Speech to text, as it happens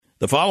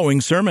The following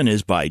sermon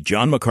is by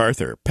John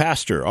MacArthur,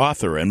 pastor,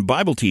 author, and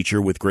Bible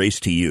teacher with Grace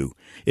to You.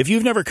 If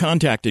you've never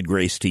contacted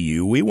Grace to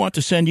You, we want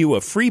to send you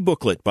a free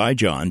booklet by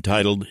John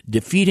titled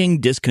Defeating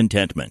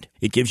Discontentment.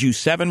 It gives you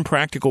 7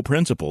 practical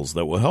principles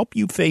that will help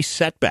you face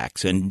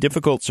setbacks and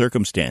difficult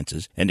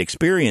circumstances and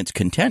experience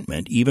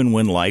contentment even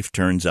when life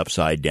turns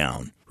upside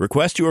down.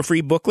 Request your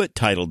free booklet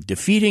titled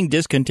Defeating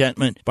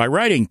Discontentment by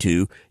writing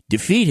to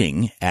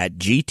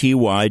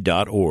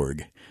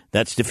defeating@gty.org.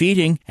 That's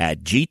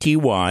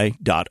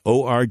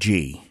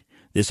defeating@gty.org.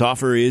 This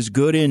offer is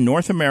good in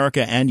North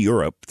America and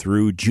Europe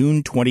through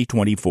June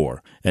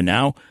 2024. And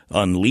now,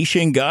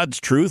 unleashing God's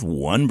truth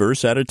one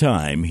verse at a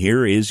time,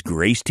 here is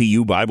Grace to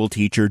You Bible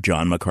teacher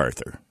John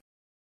MacArthur.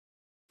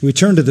 We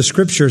turn to the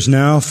Scriptures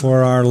now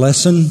for our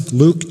lesson.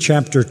 Luke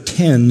chapter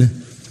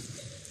 10,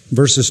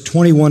 verses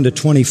 21 to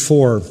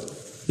 24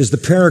 is the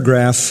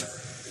paragraph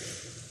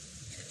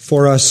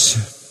for us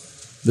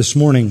this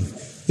morning.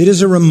 It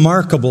is a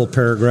remarkable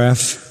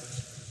paragraph.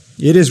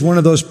 It is one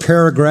of those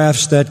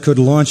paragraphs that could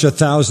launch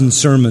 1,000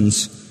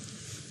 sermons.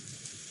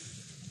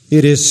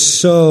 It is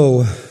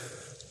so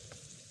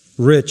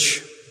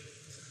rich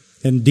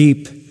and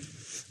deep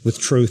with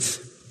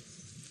truth.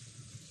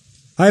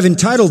 I've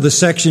entitled the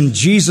section,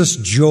 Jesus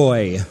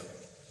Joy.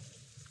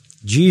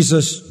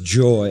 Jesus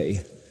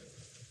Joy.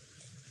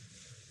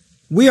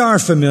 We are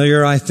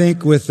familiar, I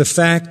think, with the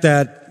fact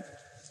that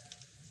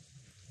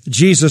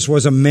Jesus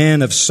was a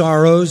man of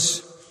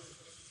sorrows.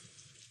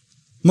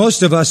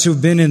 Most of us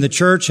who've been in the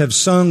church have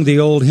sung the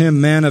old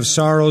hymn, Man of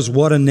Sorrows,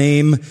 what a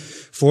name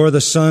for the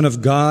Son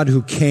of God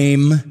who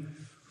came.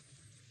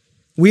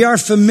 We are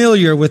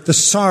familiar with the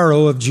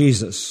sorrow of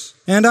Jesus.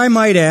 And I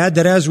might add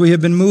that as we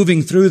have been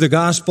moving through the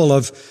Gospel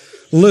of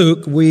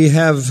Luke, we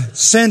have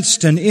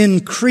sensed an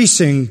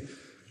increasing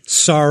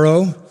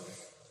sorrow.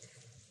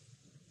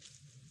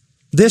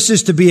 This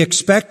is to be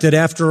expected.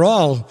 After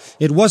all,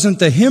 it wasn't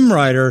the hymn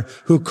writer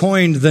who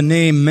coined the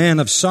name Man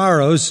of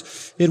Sorrows.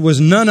 It was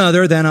none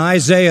other than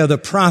Isaiah the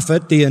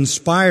prophet, the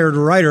inspired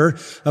writer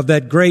of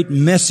that great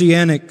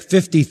messianic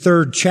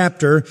 53rd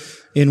chapter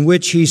in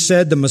which he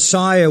said the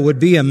Messiah would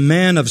be a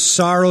man of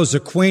sorrows,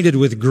 acquainted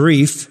with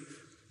grief.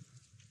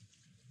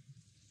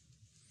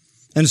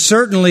 And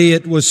certainly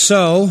it was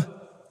so.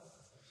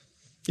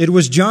 It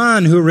was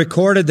John who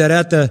recorded that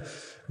at the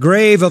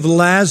grave of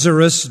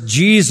Lazarus,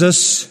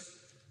 Jesus,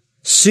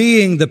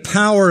 seeing the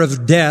power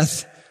of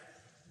death,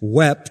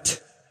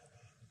 wept.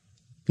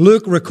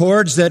 Luke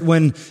records that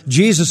when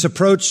Jesus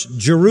approached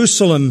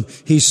Jerusalem,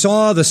 he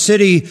saw the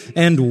city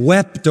and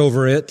wept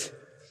over it.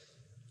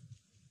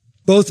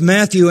 Both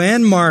Matthew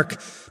and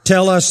Mark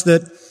tell us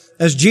that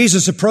as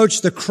Jesus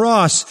approached the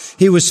cross,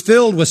 he was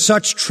filled with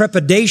such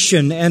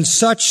trepidation and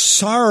such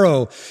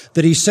sorrow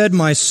that he said,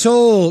 "My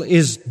soul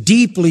is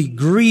deeply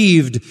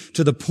grieved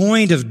to the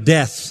point of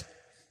death."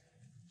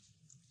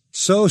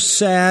 So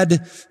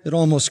sad it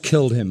almost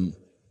killed him.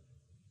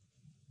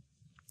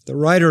 The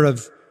writer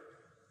of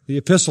the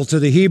Epistle to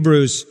the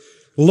Hebrews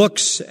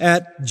looks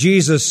at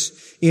Jesus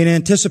in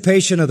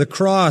anticipation of the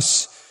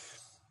cross,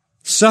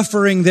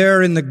 suffering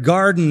there in the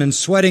garden and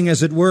sweating,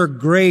 as it were,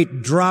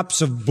 great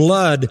drops of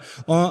blood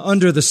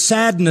under the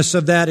sadness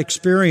of that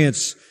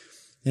experience.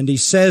 And he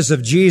says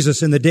of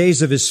Jesus, in the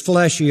days of his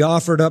flesh, he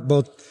offered up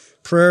both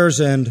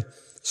prayers and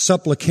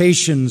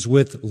supplications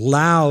with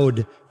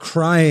loud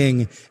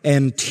crying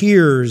and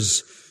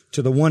tears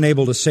to the one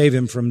able to save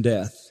him from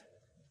death.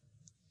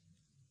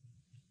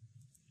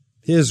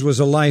 His was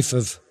a life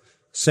of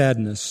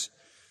sadness.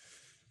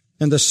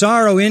 And the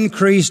sorrow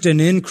increased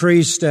and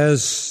increased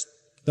as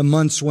the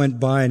months went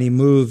by, and he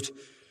moved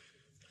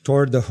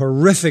toward the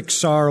horrific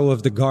sorrow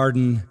of the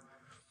garden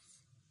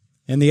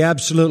and the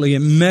absolutely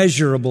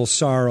immeasurable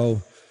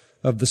sorrow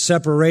of the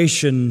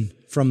separation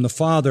from the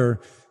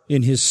Father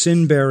in his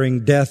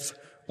sin-bearing death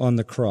on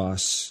the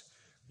cross,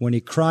 when he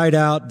cried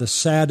out the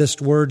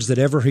saddest words that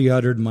ever he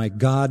uttered, my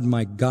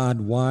God,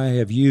 why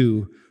have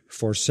you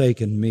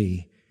forsaken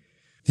me?"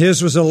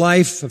 His was a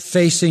life of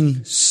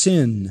facing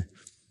sin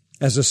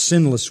as a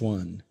sinless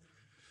one,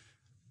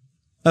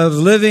 of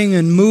living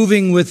and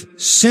moving with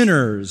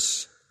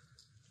sinners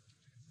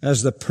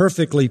as the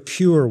perfectly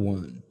pure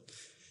one.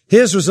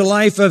 His was a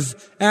life of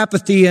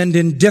apathy and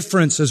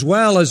indifference, as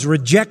well as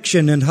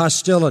rejection and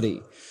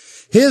hostility.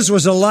 His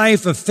was a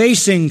life of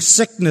facing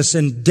sickness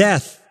and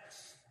death,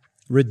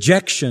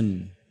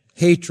 rejection,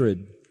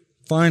 hatred,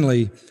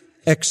 finally,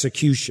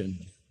 execution.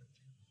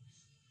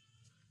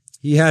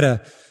 He had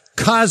a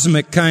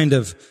cosmic kind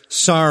of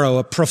sorrow,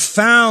 a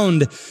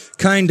profound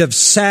kind of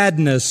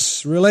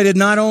sadness related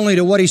not only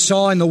to what he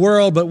saw in the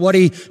world, but what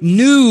he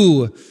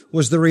knew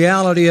was the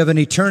reality of an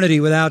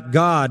eternity without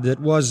God that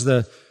was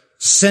the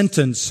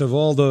sentence of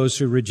all those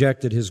who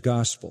rejected his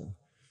gospel.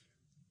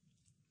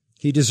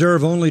 He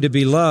deserved only to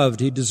be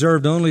loved. He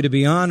deserved only to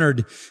be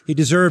honored. He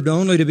deserved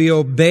only to be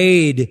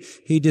obeyed.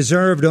 He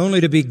deserved only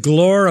to be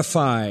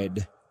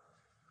glorified.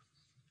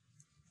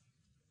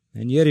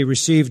 And yet he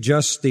received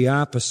just the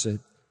opposite.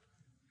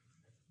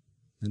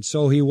 And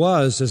so he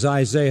was, as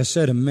Isaiah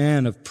said, a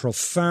man of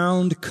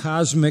profound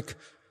cosmic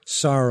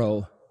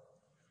sorrow.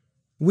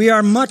 we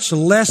are much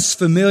less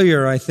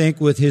familiar, I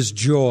think, with his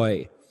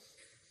joy.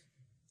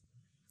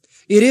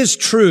 It is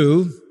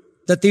true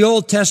that the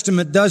Old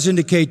Testament does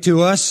indicate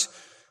to us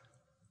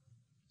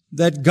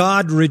that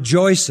God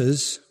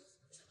rejoices.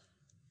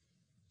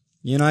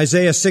 In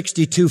Isaiah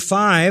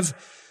 62:5,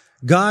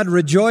 God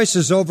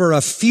rejoices over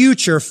a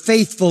future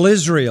faithful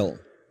Israel.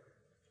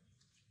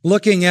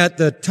 Looking at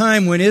the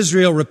time when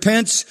Israel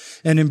repents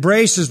and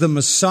embraces the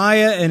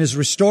Messiah and is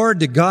restored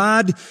to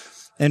God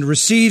and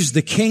receives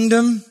the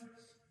kingdom,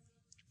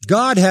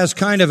 God has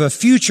kind of a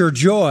future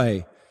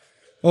joy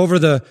over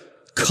the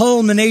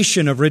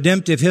culmination of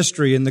redemptive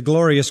history in the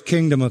glorious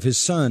kingdom of his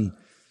Son.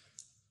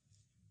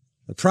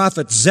 The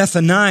prophet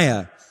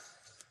Zephaniah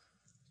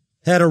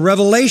had a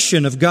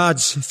revelation of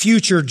God's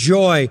future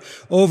joy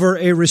over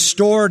a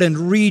restored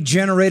and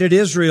regenerated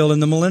Israel in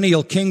the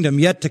millennial kingdom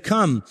yet to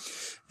come.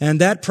 And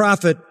that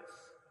prophet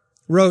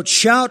wrote,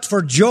 "Shout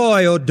for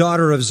joy, O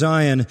daughter of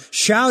Zion.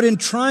 Shout in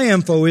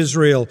triumph, O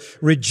Israel.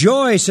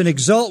 Rejoice and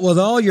exult with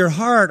all your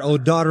heart, O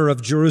daughter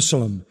of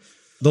Jerusalem.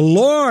 The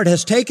Lord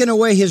has taken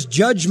away his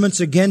judgments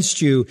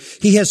against you.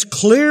 He has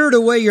cleared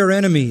away your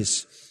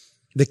enemies.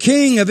 The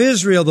King of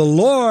Israel, the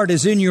Lord,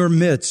 is in your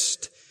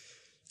midst.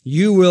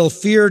 You will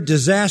fear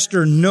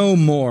disaster no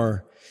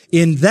more.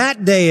 In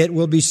that day it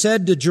will be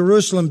said to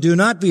Jerusalem, do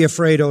not be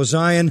afraid, O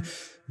Zion.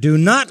 Do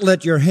not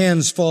let your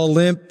hands fall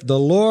limp. The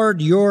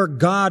Lord your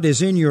God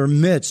is in your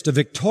midst, a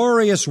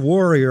victorious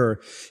warrior.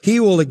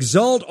 He will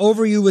exult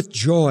over you with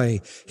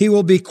joy. He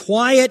will be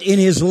quiet in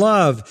his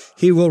love.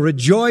 He will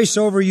rejoice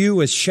over you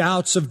with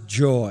shouts of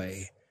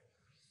joy."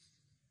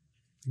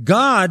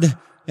 God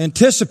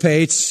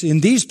anticipates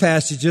in these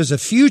passages a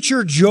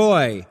future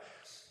joy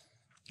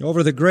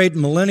over the great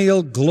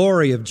millennial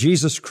glory of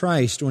Jesus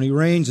Christ when he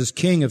reigns as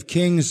King of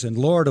Kings and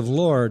Lord of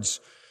Lords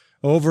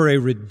over a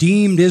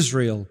redeemed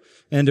Israel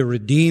and a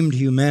redeemed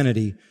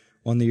humanity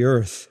on the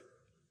earth.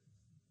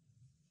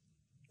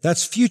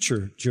 That's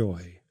future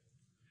joy.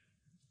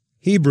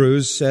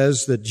 Hebrews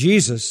says that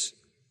Jesus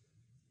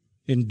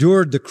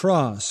endured the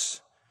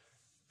cross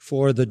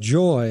for the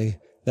joy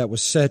that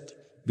was set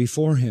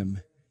before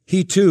him.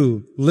 He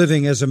too,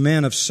 living as a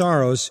man of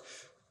sorrows,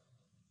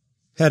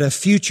 had a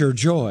future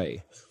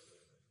joy.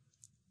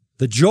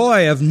 The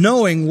joy of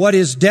knowing what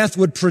his death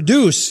would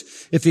produce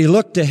if he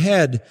looked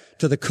ahead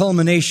to the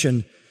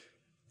culmination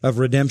of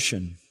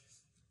redemption.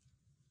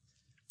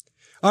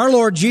 Our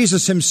Lord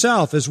Jesus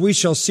himself, as we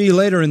shall see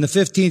later in the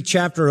 15th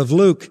chapter of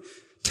Luke,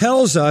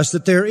 tells us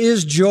that there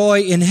is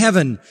joy in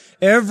heaven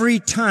every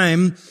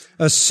time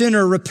a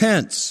sinner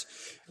repents,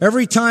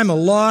 every time a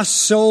lost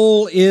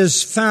soul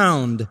is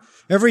found,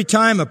 every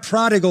time a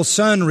prodigal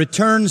son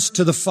returns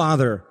to the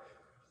Father.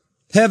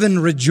 Heaven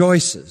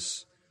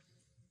rejoices.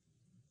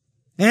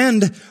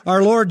 And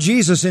our Lord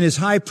Jesus in his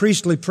high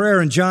priestly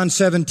prayer in John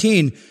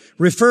 17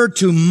 referred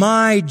to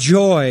my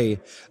joy,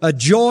 a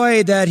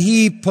joy that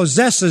he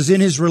possesses in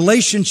his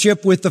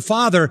relationship with the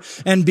Father,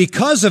 and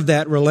because of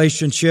that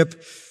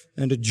relationship,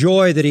 and a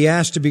joy that he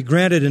asked to be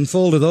granted in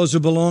full to those who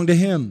belong to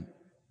him.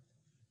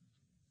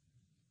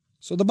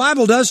 So the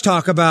Bible does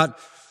talk about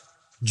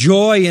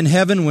joy in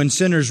heaven when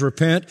sinners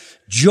repent,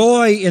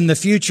 joy in the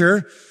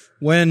future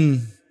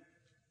when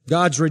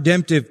God's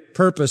redemptive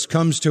purpose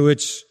comes to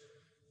its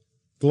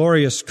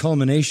glorious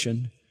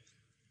culmination.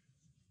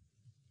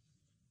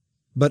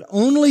 But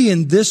only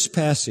in this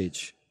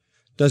passage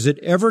does it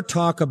ever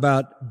talk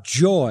about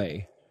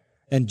joy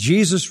and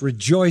Jesus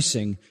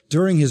rejoicing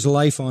during his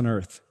life on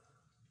earth.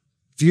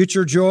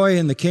 Future joy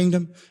in the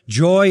kingdom,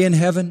 joy in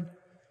heaven,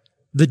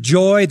 the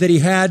joy that he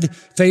had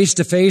face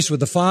to face with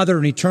the Father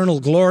in eternal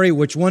glory,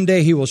 which one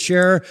day he will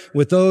share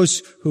with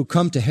those who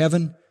come to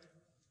heaven.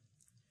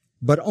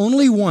 But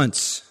only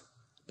once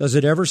does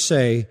it ever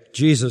say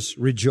Jesus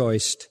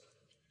rejoiced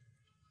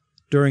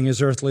during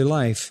his earthly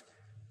life.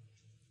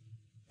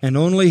 And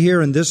only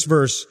here in this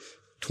verse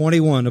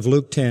 21 of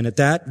Luke 10, at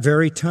that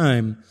very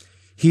time,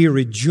 he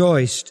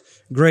rejoiced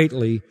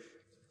greatly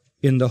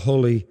in the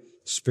Holy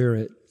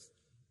Spirit.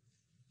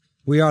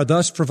 We are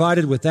thus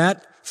provided with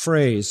that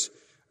phrase,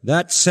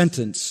 that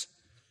sentence.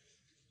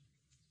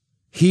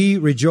 He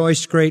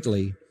rejoiced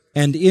greatly,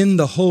 and in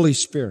the Holy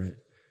Spirit,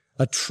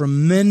 a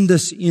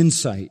tremendous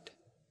insight.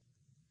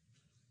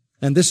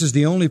 And this is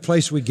the only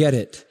place we get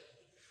it.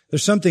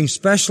 There's something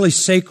especially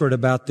sacred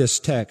about this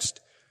text.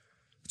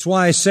 That's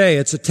why I say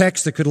it's a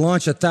text that could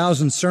launch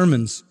 1,000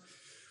 sermons.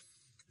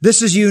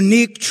 This is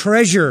unique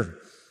treasure.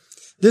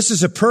 This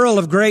is a pearl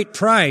of great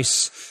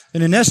price,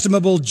 an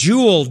inestimable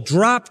jewel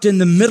dropped in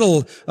the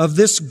middle of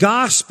this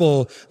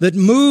gospel that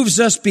moves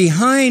us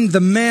behind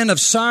the man of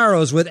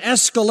sorrows with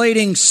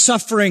escalating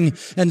suffering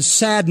and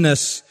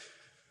sadness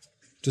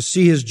to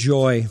see his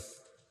joy.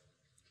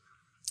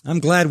 I'm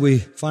glad we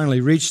finally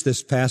reached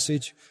this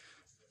passage.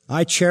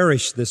 I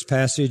cherish this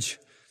passage.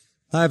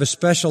 I have a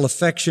special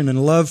affection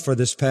and love for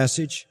this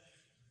passage.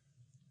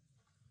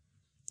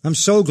 I'm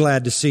so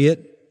glad to see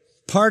it.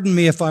 Pardon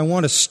me if I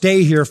want to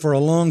stay here for a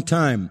long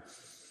time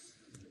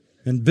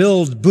and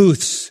build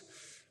booths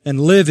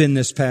and live in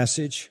this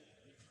passage.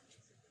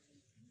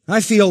 I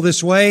feel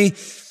this way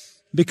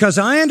because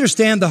I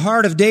understand the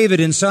heart of David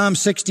in Psalm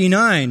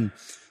 69,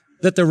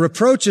 that the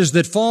reproaches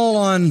that fall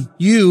on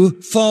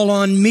you fall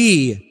on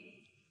me.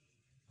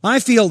 I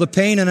feel the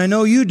pain, and I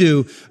know you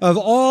do, of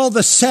all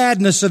the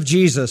sadness of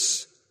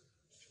Jesus.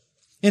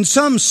 In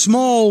some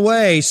small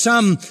way,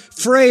 some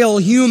frail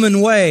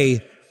human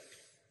way,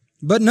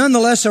 but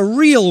nonetheless a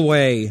real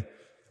way.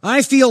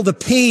 I feel the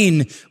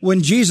pain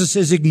when Jesus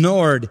is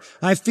ignored.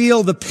 I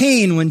feel the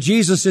pain when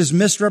Jesus is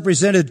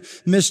misrepresented,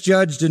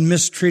 misjudged, and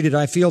mistreated.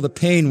 I feel the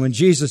pain when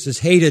Jesus is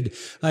hated.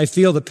 I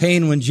feel the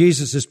pain when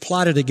Jesus is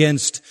plotted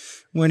against,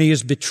 when he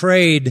is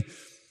betrayed,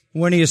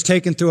 when he is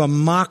taken through a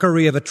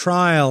mockery of a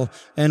trial,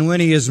 and when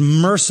he is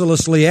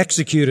mercilessly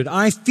executed.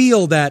 I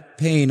feel that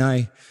pain.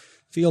 I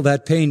feel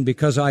that pain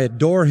because I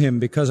adore him,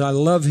 because I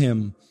love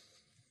him.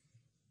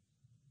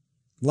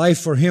 Life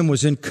for him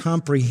was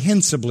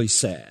incomprehensibly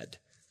sad.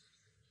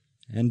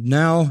 And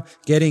now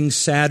getting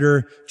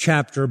sadder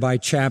chapter by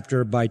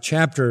chapter by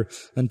chapter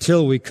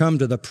until we come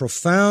to the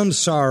profound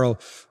sorrow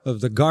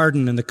of the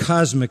garden and the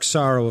cosmic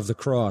sorrow of the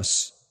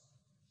cross.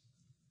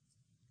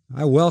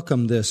 I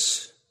welcome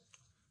this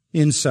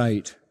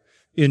insight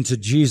into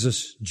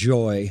Jesus'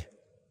 joy.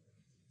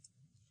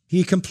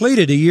 He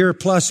completed a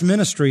year-plus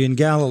ministry in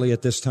Galilee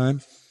at this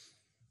time.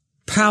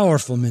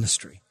 Powerful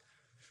ministry.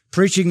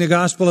 Preaching the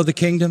gospel of the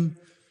kingdom,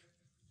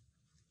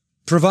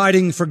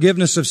 providing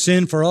forgiveness of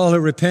sin for all who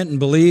repent and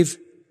believe,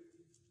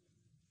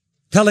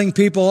 telling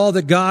people all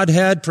that God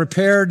had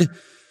prepared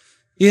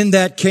in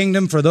that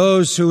kingdom for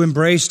those who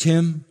embraced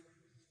him,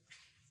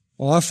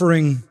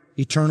 offering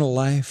eternal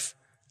life,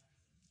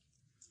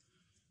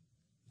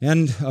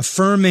 and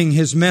affirming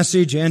his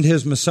message and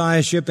his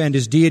messiahship and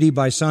his deity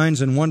by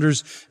signs and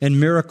wonders and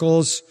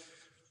miracles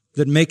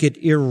that make it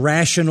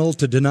irrational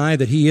to deny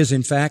that he is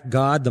in fact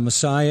God, the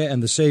Messiah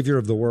and the Savior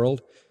of the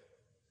world.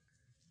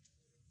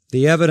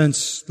 The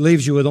evidence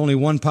leaves you with only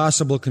one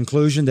possible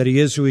conclusion, that he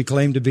is who he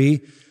claimed to be.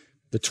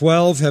 The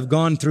 12 have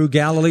gone through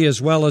Galilee as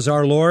well as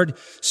our Lord,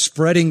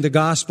 spreading the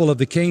gospel of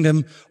the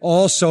kingdom,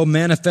 also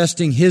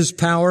manifesting his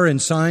power in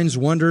signs,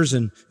 wonders,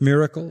 and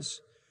miracles.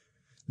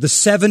 The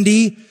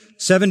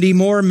 70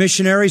 more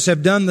missionaries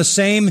have done the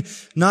same,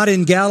 not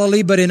in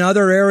Galilee, but in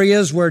other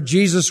areas where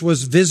Jesus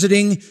was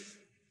visiting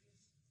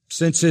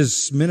since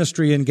his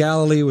ministry in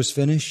Galilee was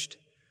finished.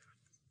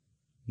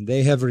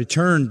 They have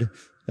returned,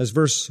 as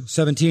verse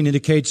 17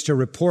 indicates, to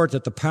report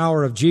that the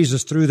power of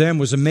Jesus through them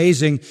was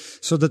amazing,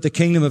 so that the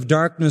kingdom of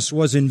darkness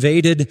was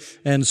invaded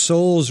and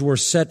souls were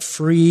set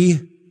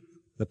free.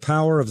 The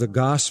power of the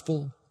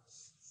gospel.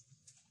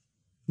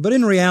 But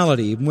in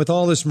reality, with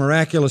all this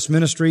miraculous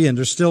ministry, and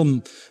there's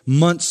still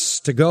months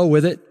to go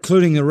with it,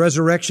 including the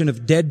resurrection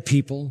of dead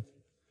people,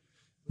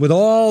 with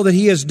all that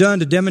he has done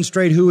to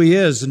demonstrate who he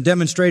is and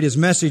demonstrate his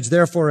message,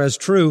 therefore, as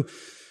true,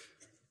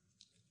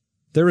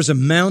 there is a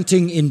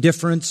mounting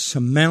indifference, a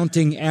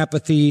mounting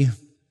apathy,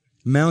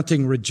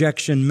 mounting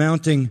rejection,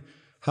 mounting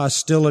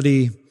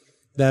hostility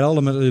that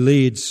ultimately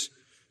leads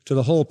to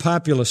the whole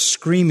populace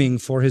screaming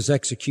for his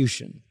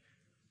execution.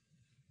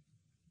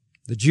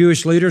 The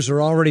Jewish leaders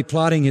are already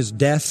plotting his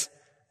death.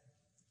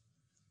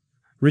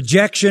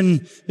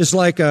 Rejection is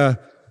like a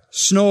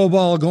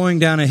snowball going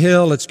down a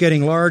hill. It's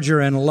getting larger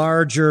and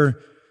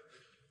larger,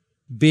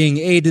 being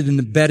aided and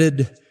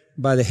abetted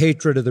by the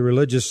hatred of the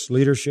religious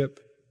leadership.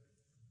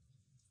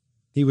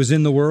 He was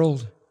in the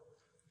world.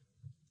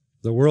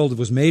 The world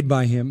was made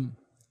by him.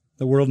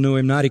 The world knew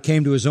him not. He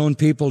came to his own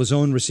people. His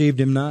own received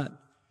him not.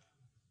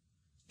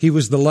 He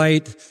was the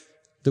light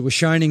that was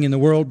shining in the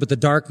world, but the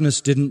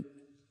darkness didn't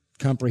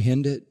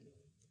comprehend it.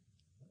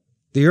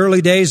 The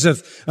early days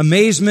of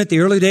amazement, the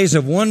early days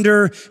of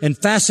wonder and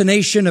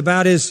fascination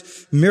about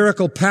his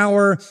miracle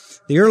power,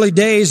 the early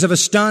days of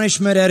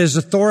astonishment at his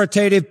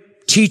authoritative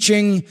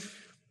teaching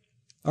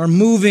are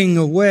moving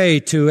away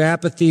to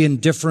apathy,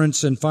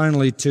 indifference, and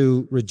finally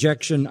to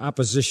rejection,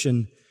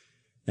 opposition,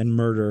 and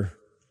murder.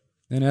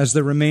 And as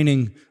the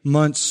remaining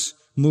months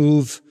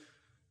move,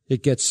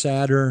 it gets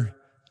sadder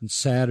and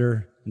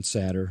sadder and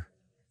sadder.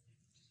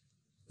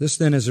 This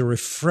then is a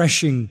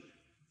refreshing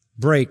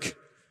break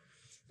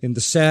in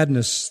the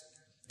sadness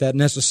that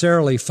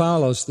necessarily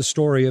follows the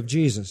story of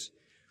Jesus.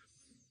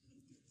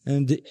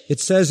 And it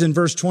says in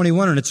verse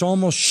 21, and it's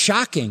almost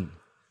shocking,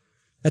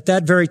 at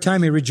that very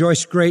time he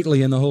rejoiced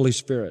greatly in the Holy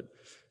Spirit.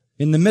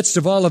 In the midst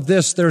of all of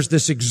this, there's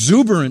this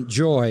exuberant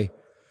joy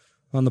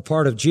on the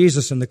part of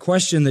Jesus, and the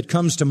question that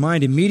comes to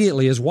mind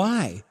immediately is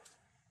why?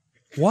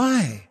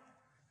 Why?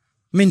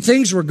 I mean,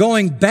 things were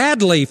going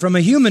badly from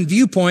a human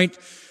viewpoint.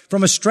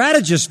 From a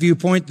strategist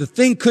viewpoint, the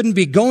thing couldn't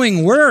be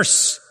going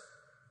worse.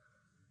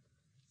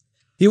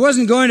 He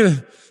wasn't going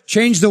to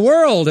change the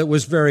world, it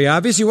was very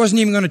obvious. He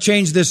wasn't even going to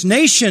change this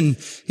nation.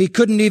 He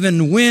couldn't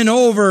even win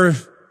over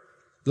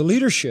the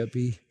leadership.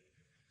 He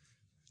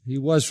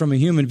was, from a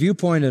human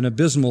viewpoint, an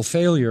abysmal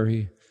failure.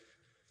 He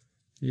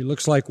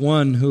looks like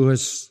one who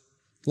has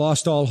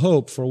lost all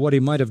hope for what he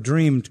might have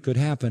dreamed could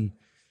happen.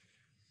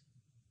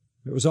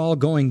 It was all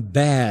going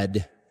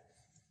bad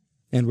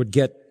and would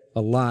get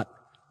a lot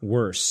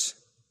worse.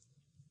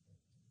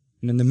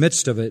 And in the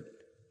midst of it,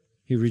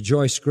 He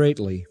rejoiced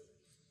greatly,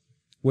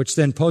 which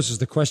then poses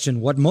the question,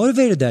 what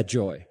motivated that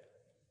joy?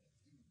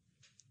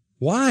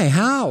 Why?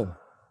 How?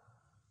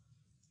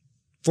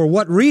 For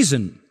what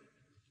reason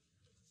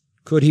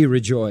could he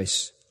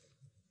rejoice?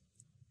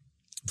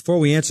 Before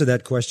we answer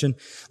that question,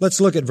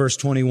 let's look at verse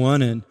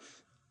 21 and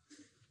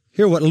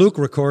hear what Luke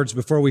records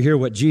before we hear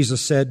what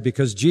Jesus said,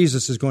 because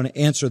Jesus is going to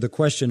answer the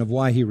question of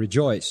why he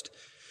rejoiced.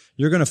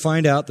 You're going to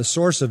find out the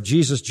source of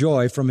Jesus'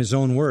 joy from his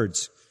own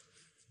words.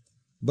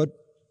 But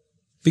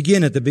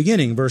begin at the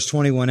beginning, verse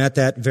 21, at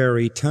that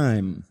very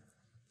time.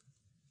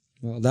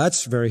 Well,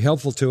 that's very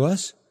helpful to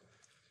us.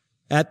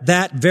 At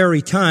that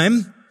very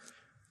time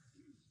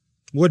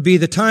would be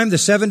the time the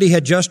 70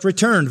 had just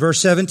returned.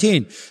 Verse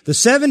 17. The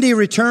 70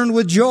 returned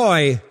with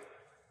joy.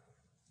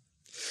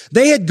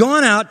 They had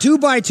gone out 2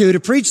 by 2 to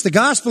preach the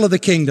gospel of the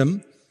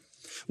kingdom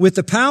with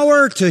the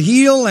power to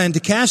heal and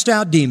to cast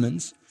out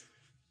demons,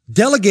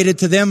 delegated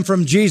to them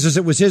from Jesus.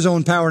 It was his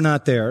own power,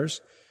 not theirs.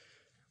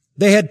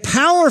 They had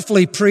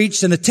powerfully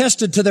preached and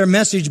attested to their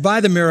message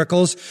by the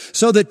miracles,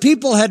 so that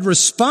people had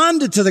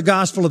responded to the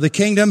gospel of the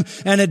kingdom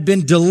and had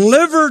been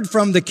delivered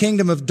from the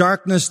kingdom of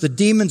darkness. The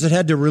demons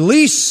had to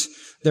release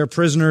their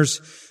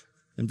prisoners.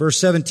 And verse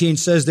 17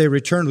 says they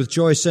returned with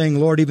joy, saying,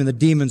 Lord, even the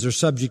demons are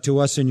subject to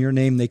us in your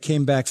name. They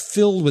came back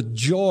filled with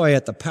joy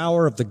at the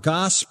power of the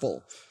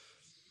gospel.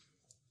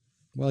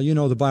 Well, you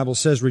know the Bible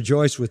says,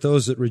 rejoice with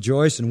those that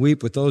rejoice and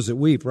weep with those that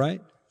weep, right?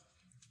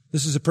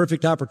 This is a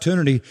perfect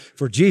opportunity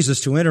for Jesus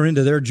to enter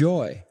into their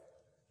joy.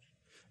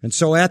 And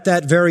so at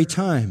that very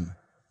time,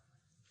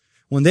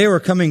 when they were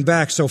coming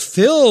back so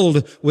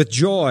filled with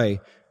joy,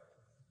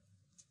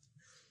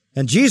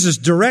 and Jesus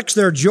directs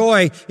their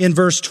joy in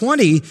verse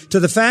 20 to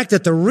the fact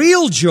that the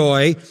real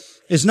joy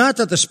is not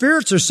that the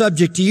spirits are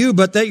subject to you,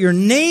 but that your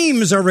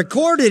names are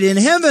recorded in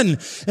heaven.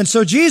 And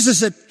so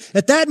Jesus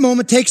at that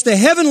moment takes the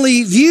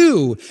heavenly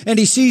view, and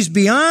he sees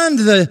beyond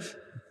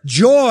the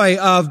joy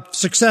of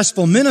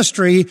successful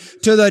ministry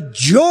to the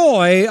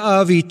joy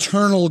of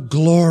eternal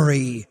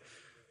glory.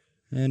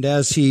 And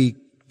as he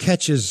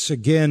catches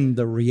again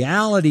the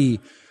reality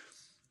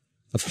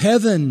of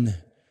heaven,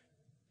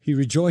 he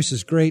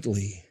rejoices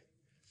greatly,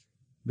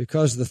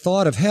 because the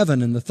thought of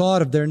heaven and the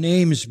thought of their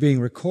names being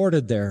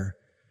recorded there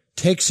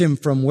takes him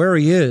from where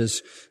he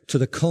is to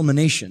the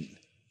culmination,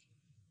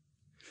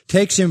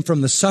 takes him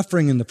from the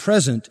suffering in the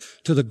present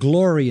to the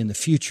glory in the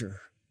future.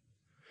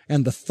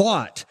 And the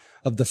thought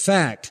of the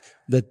fact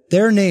that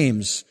their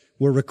names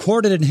were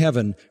recorded in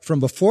heaven from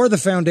before the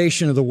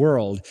foundation of the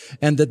world,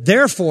 and that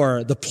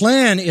therefore the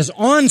plan is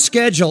on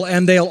schedule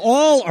and they'll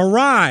all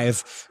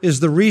arrive,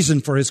 is the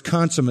reason for his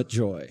consummate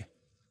joy.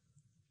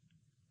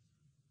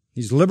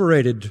 He's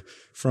liberated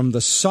from the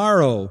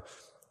sorrow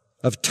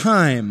of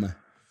time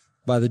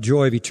by the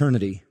joy of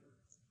eternity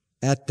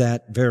at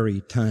that very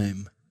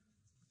time.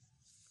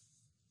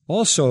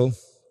 Also,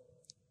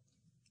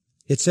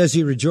 it says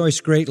he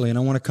rejoiced greatly, and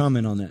I want to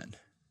comment on that.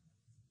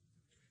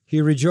 He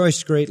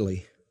rejoiced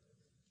greatly.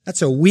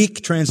 That's a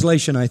weak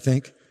translation, I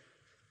think.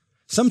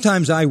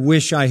 Sometimes I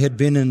wish I had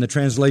been in the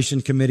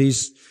translation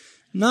committees.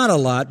 Not a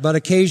lot, but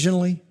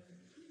occasionally.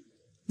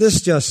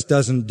 This just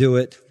doesn't do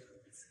it.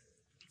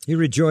 He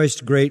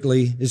rejoiced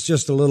greatly is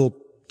just a little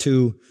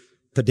too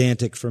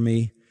pedantic for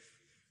me.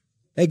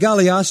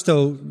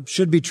 Egaliasto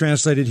should be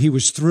translated, he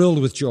was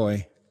thrilled with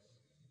joy.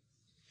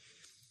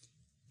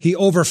 He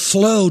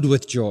overflowed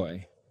with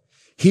joy.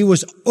 He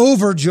was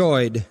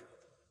overjoyed.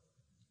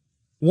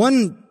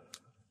 One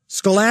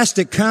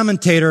scholastic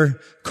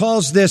commentator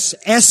calls this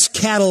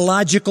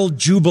eschatological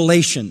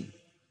jubilation.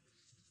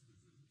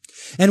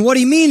 And what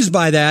he means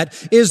by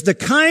that is the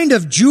kind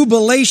of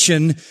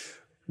jubilation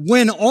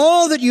when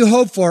all that you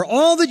hope for,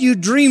 all that you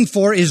dream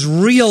for is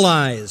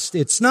realized.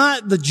 It's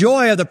not the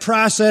joy of the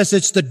process,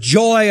 it's the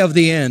joy of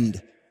the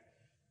end.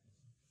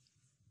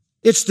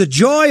 It's the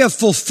joy of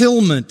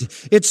fulfillment.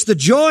 It's the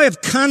joy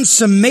of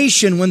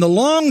consummation when the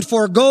longed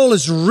for goal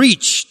is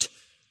reached.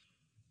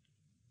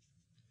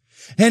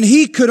 And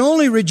he could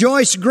only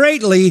rejoice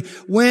greatly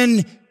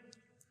when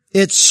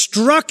it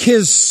struck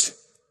his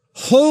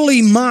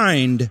holy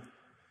mind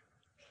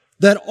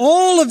that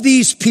all of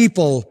these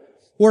people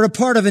were a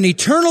part of an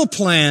eternal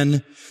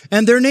plan,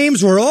 and their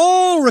names were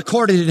all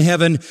recorded in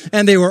heaven,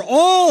 and they were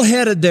all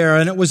headed there.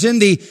 And it was in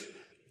the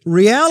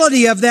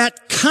reality of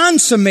that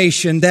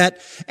consummation, that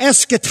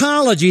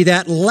eschatology,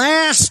 that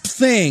last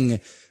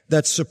thing,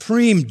 that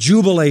supreme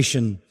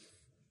jubilation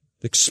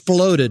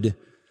exploded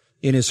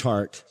in his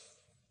heart.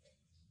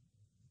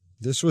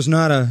 This was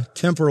not a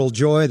temporal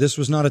joy. This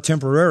was not a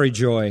temporary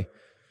joy.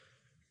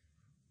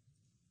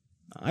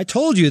 I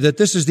told you that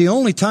this is the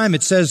only time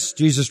it says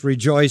Jesus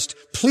rejoiced.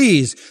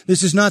 Please,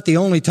 this is not the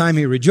only time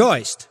he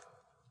rejoiced.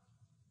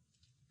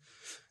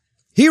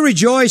 He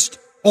rejoiced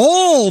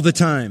all the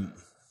time.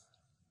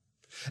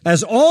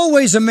 As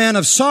always a man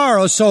of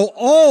sorrow, so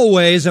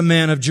always a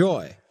man of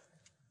joy.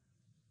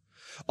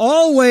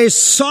 Always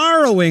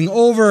sorrowing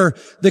over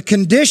the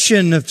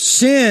condition of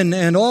sin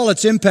and all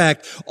its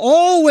impact.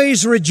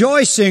 Always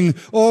rejoicing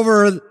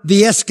over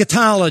the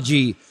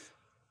eschatology,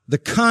 the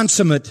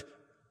consummate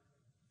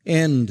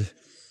end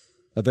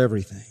of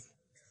everything.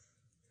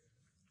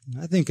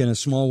 I think in a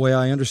small way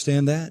I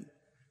understand that.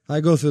 I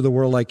go through the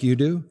world like you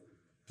do.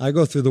 I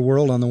go through the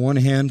world on the one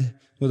hand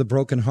with a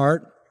broken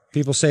heart.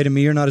 People say to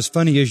me, you're not as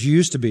funny as you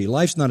used to be.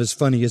 Life's not as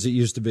funny as it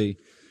used to be.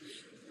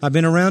 I've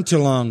been around too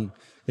long.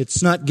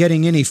 It's not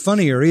getting any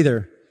funnier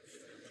either.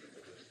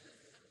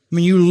 I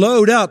mean, you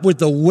load up with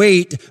the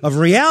weight of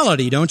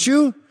reality, don't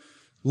you?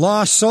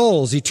 Lost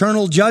souls,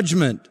 eternal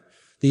judgment,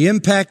 the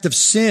impact of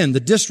sin, the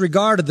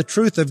disregard of the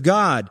truth of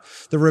God,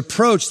 the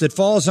reproach that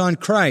falls on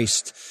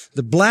Christ,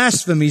 the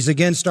blasphemies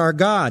against our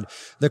God,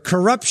 the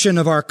corruption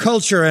of our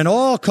culture and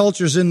all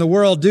cultures in the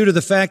world due to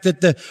the fact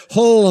that the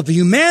whole of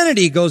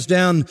humanity goes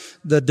down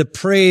the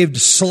depraved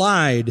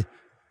slide,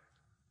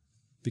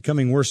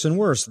 becoming worse and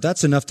worse.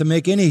 That's enough to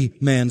make any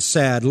man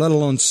sad, let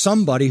alone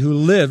somebody who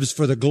lives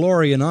for the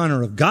glory and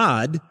honor of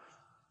God.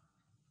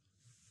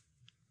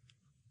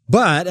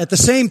 But at the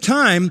same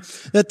time,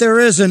 that there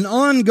is an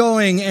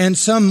ongoing and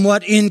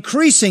somewhat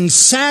increasing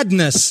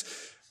sadness.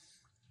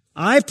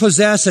 I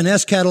possess an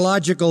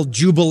eschatological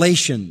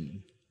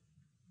jubilation.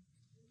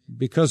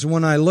 Because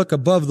when I look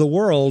above the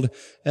world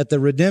at the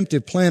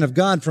redemptive plan of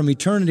God from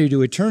eternity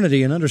to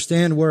eternity and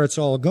understand where it's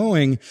all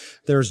going,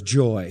 there's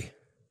joy.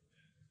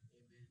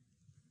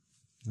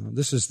 Now,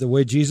 this is the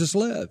way Jesus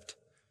lived.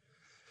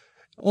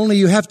 Only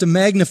you have to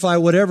magnify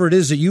whatever it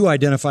is that you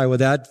identify with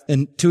that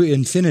to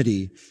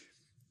infinity.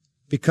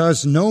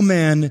 Because no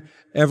man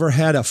ever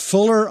had a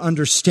fuller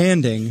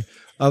understanding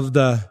of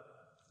the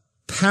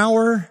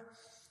power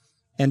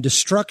and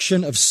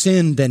destruction of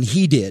sin than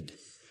he did.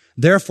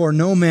 Therefore,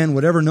 no man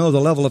would ever know the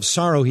level of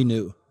sorrow he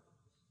knew.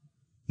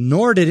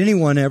 Nor did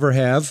anyone ever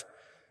have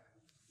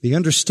the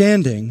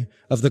understanding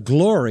of the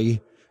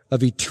glory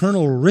of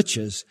eternal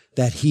riches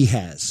that he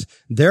has.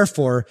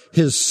 Therefore,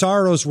 his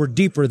sorrows were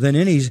deeper than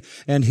any,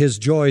 and his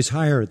joys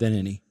higher than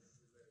any.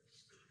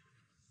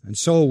 And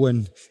so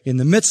when, in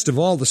the midst of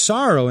all the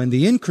sorrow and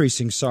the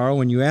increasing sorrow,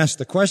 when you ask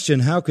the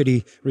question, how could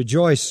he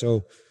rejoice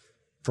so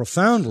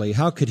profoundly?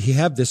 How could he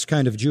have this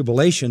kind of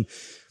jubilation?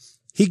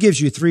 He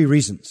gives you 3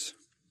 reasons.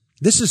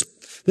 This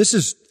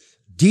is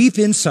deep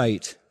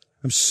insight.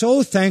 I'm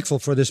so thankful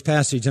for this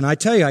passage. And I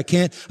tell you, I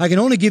can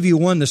only give you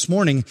one this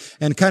morning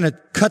and kind of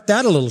cut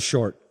that a little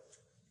short.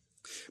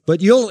 But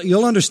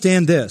you'll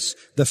understand this.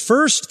 The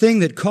first thing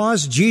that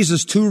caused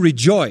Jesus to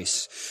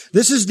rejoice,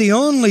 this is the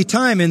only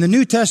time in the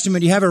New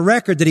Testament you have a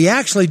record that he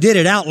actually did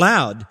it out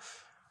loud.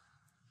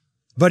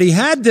 But he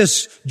had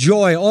this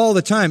joy all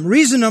the time.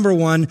 Reason number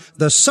 1,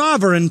 the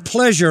sovereign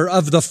pleasure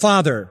of the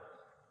Father.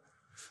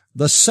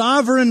 The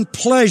sovereign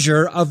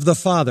pleasure of the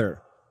Father.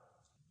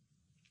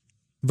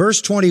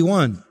 Verse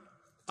 21,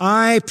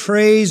 I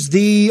praise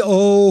thee,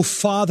 O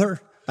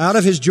Father. Out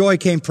of his joy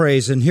came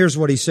praise, and here's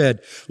what he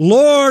said.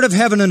 Lord of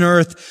heaven and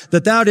earth,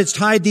 that thou didst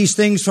hide these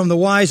things from the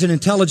wise and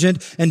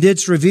intelligent, and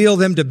didst reveal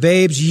them to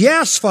babes.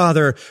 Yes,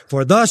 Father,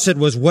 for thus it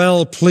was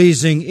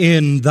well-pleasing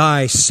in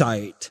thy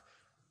sight.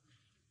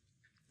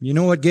 You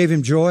know what gave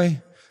him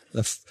joy?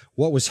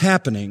 What was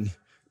happening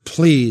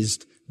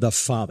pleased the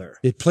Father.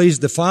 It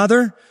pleased the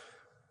Father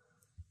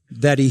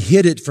that he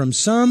hid it from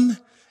some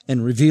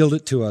and revealed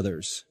it to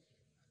others.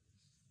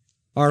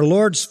 Our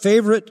Lord's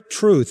favorite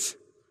truth,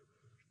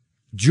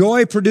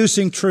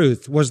 joy-producing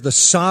truth, was the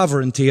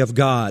sovereignty of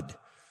God.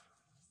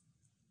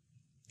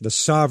 The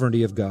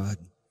sovereignty of God.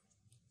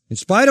 In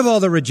spite of all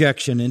the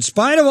rejection, in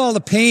spite of all the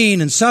pain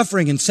and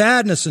suffering and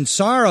sadness and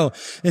sorrow,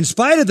 in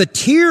spite of the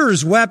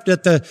tears wept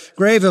at the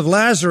grave of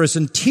Lazarus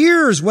and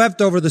tears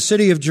wept over the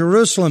city of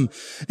Jerusalem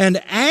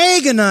and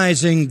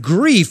agonizing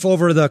grief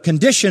over the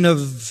condition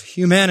of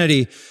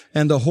humanity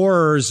and the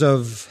horrors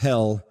of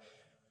hell,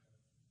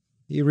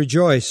 he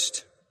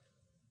rejoiced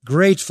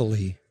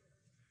gratefully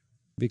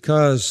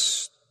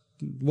because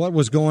what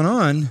was going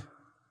on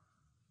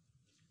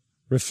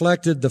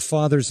reflected the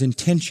Father's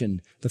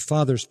intention, the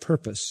Father's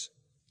purpose,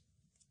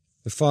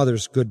 the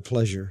Father's good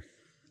pleasure.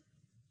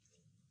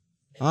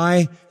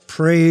 I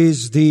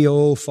praise thee,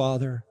 O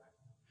Father.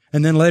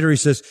 And then later he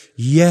says,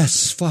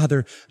 yes,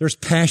 Father. There's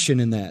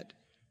passion in that.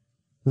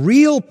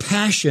 Real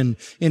passion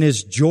in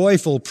his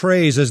joyful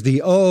praise, as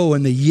the O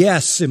and the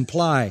yes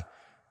imply.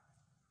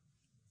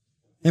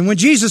 And when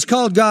Jesus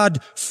called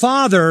God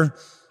Father,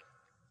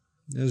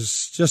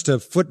 as just a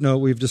footnote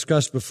we've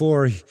discussed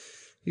before,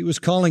 he was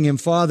calling him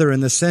Father in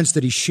the sense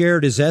that he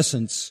shared his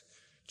essence.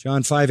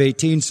 John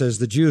 5:18 says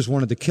the Jews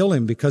wanted to kill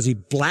him because he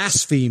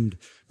blasphemed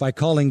by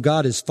calling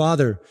God his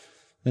Father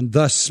and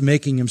thus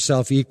making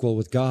himself equal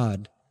with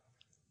God.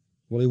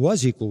 Well, he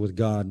was equal with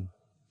God.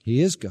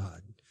 He is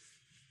God.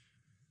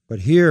 But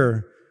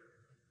here,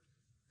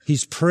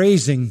 he's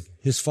praising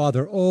his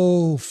Father.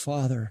 Oh,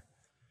 Father.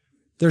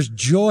 There's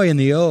joy in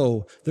the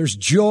oh. There's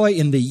joy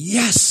in the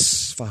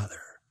yes,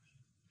 Father.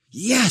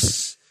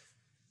 Yes.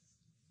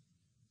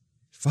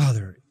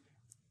 Father,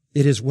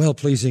 it is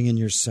well-pleasing in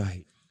your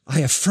sight. I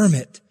affirm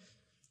it.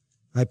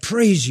 I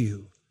praise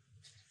you.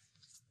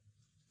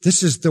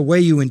 This is the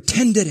way you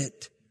intended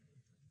it.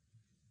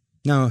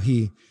 Now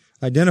he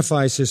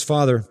identifies his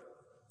Father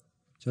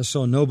just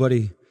so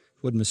nobody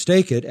would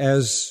mistake it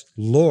as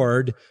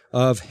Lord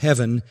of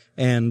heaven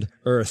and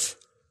earth.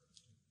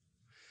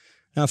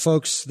 Now,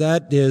 folks,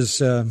 that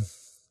is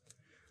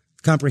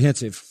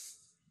comprehensive.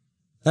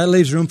 That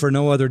leaves room for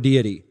no other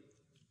deity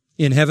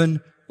in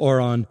heaven or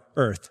on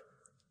earth.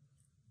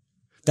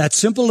 That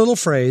simple little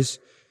phrase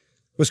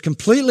was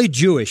completely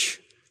Jewish,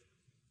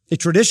 a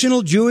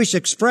traditional Jewish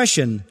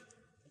expression.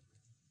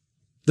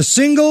 The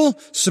single,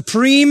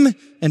 supreme,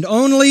 and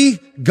only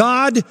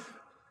God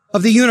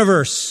of the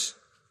universe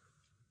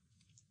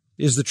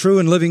is the true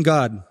and living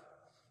God,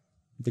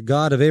 the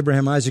God of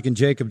Abraham, Isaac, and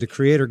Jacob, the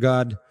Creator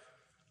God,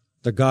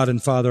 the God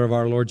and Father of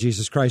our Lord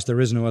Jesus Christ.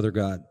 There is no other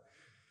God.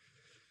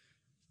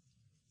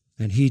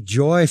 And he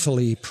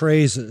joyfully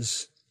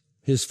praises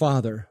his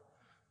Father,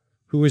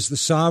 who is the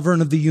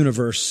sovereign of the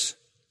universe.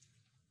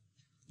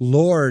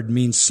 Lord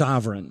means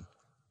sovereign,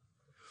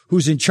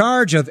 who's in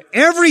charge of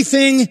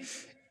everything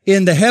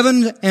in the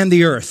heaven and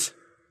the earth.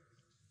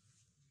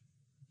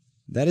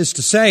 That is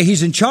to say,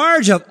 he's in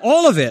charge of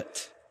all of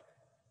it.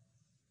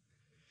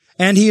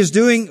 And he is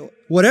doing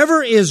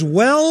whatever is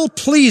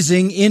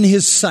well-pleasing in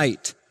his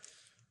sight.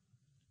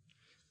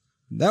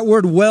 That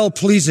word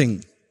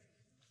well-pleasing,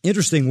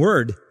 interesting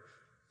word.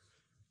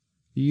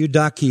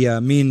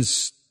 Eudokia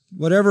means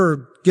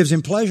whatever gives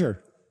him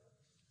pleasure.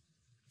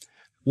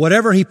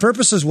 Whatever he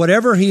purposes,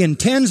 whatever he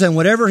intends, and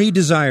whatever he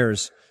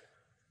desires.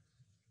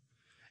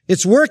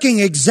 It's working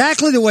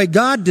exactly the way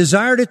God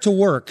desired it to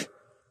work.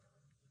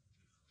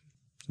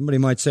 Somebody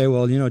might say,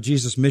 well,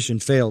 Jesus' mission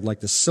failed,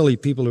 like the silly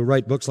people who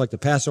write books like the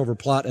Passover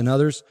Plot and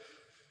others.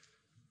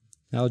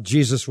 Now,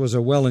 Jesus was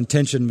a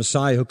well-intentioned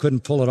Messiah who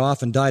couldn't pull it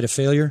off and died a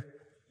failure.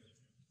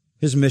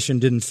 His mission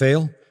didn't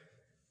fail.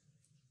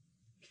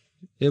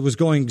 It was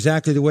going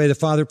exactly the way the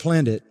Father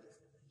planned it.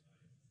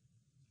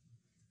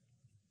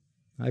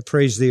 I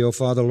praise thee, O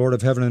Father, Lord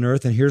of heaven and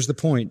earth. And here's the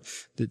point,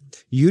 that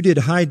you did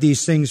hide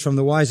these things from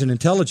the wise and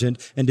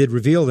intelligent and did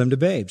reveal them to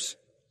babes.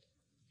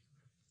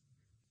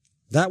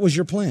 That was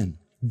your plan.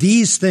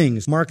 These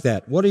things, mark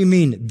that. What do you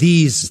mean,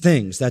 these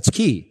things? That's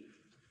key.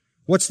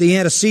 What's the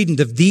antecedent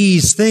of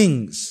these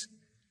things?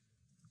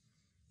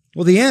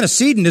 Well, the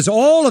antecedent is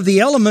all of the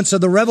elements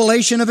of the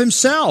revelation of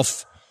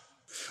himself.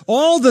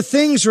 All the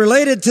things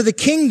related to the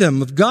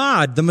kingdom of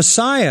God, the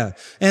Messiah,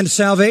 and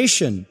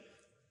salvation.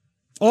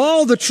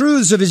 All the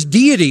truths of his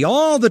deity,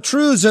 all the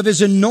truths of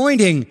his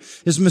anointing,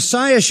 his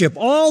messiahship,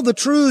 all the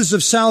truths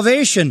of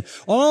salvation,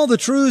 all the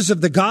truths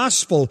of the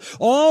gospel,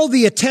 all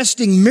the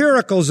attesting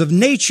miracles of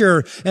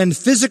nature and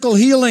physical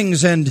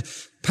healings and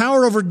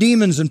power over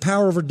demons and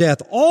power over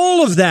death.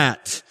 All of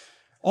that,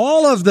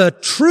 all of the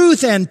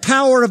truth and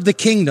power of the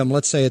kingdom,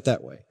 let's say it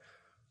that way.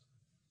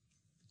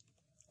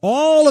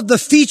 All of the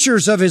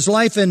features of his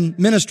life and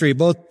ministry,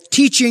 both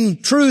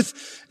teaching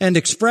truth and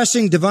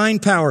expressing divine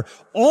power,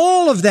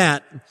 all of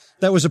that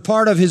was a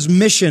part of his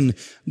mission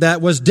that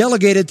was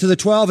delegated to the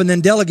 12 and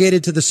then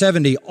delegated to the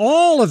 70,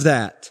 all of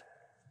that,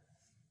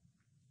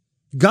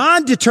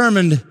 God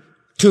determined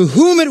to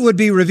whom it would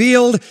be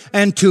revealed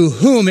and to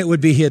whom it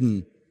would be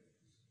hidden.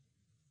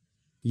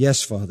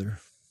 Yes, Father,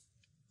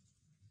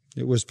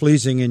 it was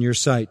pleasing in your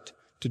sight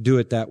to do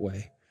it that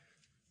way.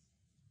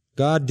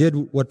 God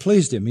did what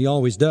pleased him. He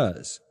always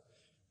does.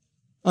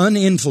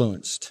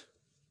 Uninfluenced,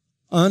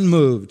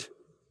 unmoved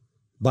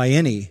by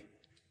any,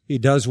 he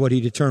does what he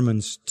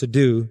determines to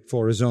do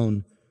for his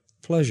own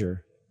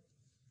pleasure.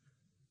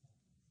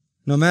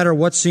 No matter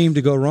what seemed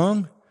to go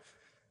wrong,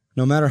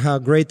 no matter how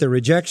great the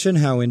rejection,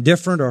 how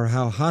indifferent or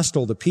how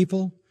hostile the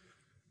people,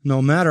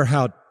 no matter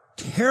how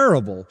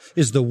terrible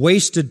is the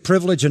wasted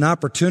privilege and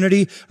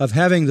opportunity of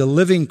having the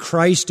living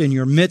Christ in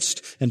your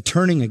midst and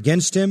turning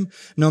against him,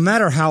 no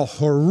matter how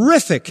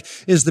horrific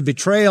is the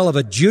betrayal of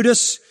a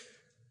Judas,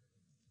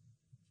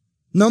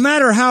 no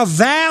matter how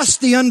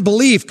vast the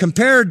unbelief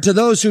compared to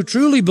those who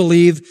truly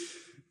believe,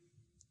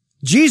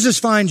 Jesus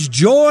finds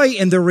joy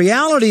in the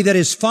reality that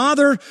his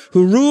Father,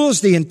 who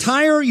rules the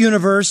entire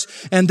universe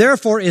and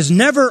therefore is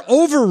never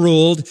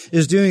overruled,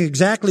 is doing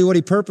exactly what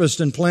he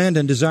purposed and planned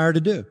and desired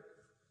to do.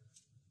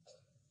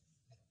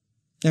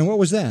 And what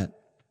was that?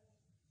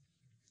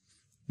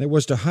 It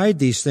was to hide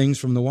these things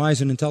from the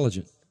wise and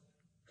intelligent.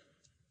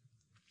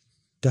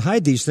 To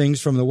hide these things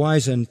from the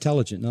wise and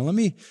intelligent. Now let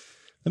me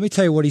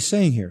tell you what he's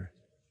saying here.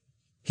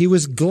 He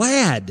was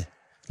glad,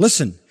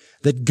 listen,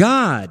 that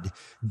God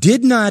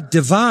did not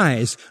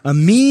devise a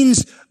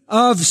means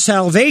of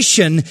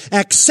salvation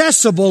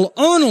accessible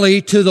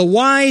only to the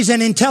wise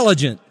and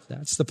intelligent.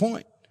 That's the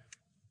point.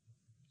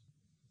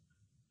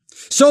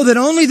 So that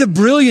only the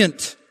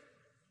brilliant,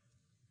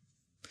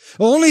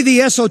 only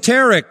the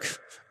esoteric,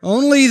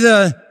 only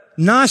the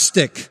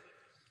Gnostic,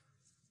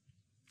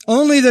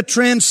 only the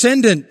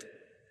transcendent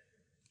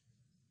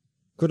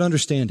could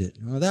understand it.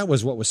 Well, that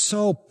was what was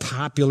so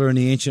popular in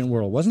the ancient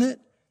world, wasn't it?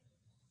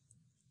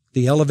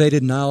 The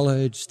elevated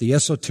knowledge, the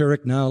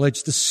esoteric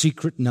knowledge, the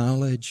secret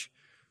knowledge.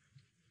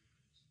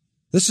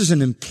 This is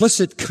an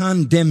implicit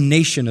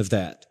condemnation of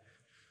that,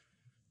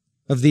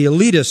 of the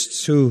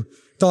elitists who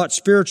thought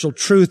spiritual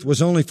truth was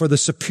only for the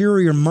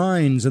superior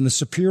minds and the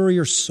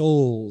superior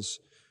souls.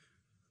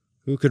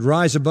 who could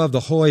rise above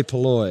the hoi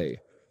polloi.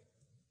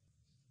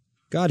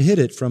 God hid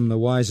it from the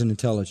wise and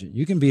intelligent.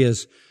 You can be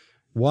as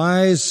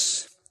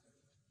wise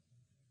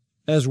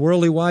as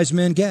worldly wise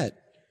men get.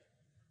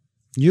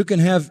 You can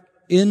have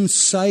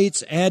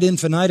insights ad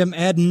infinitum,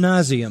 ad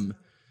nauseum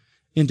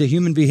into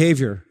human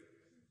behavior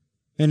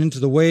and into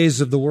the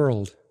ways of the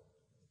world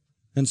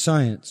and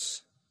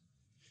science.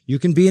 You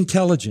can be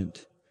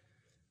intelligent.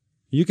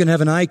 You can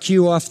have an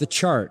IQ off the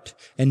chart,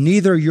 and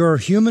neither your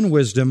human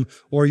wisdom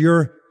or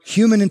your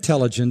human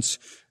intelligence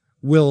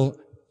will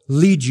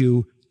lead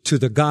you to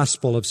the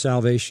gospel of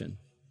salvation,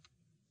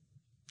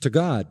 to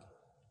God.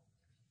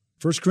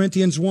 1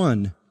 Corinthians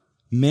 1,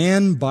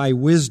 man by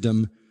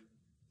wisdom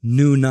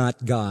knew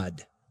not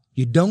God.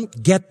 You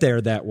don't get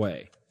there that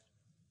way.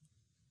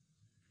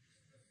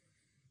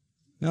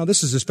 Now,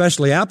 this is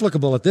especially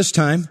applicable at this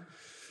time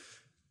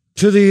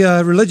to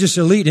the religious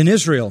elite in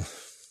Israel,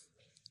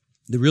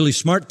 the really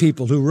smart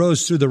people who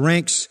rose through the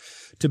ranks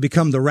to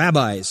become the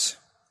rabbis,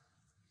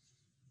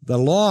 the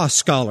law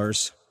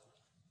scholars,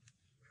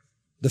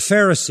 the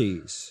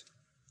Pharisees,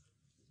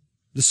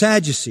 the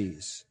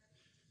Sadducees,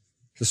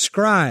 the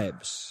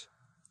scribes,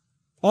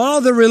 all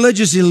the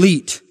religious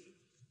elite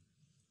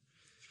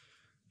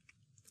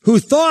who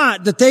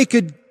thought that they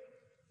could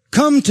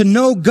come to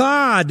know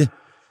God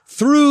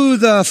through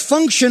the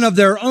function of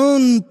their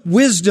own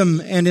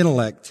wisdom and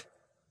intellect.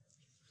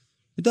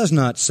 It does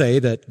not say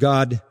that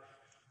God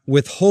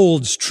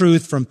withholds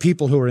truth from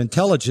people who are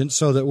intelligent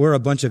so that we're a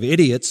bunch of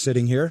idiots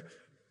sitting here.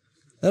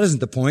 That isn't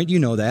the point. You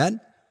know that.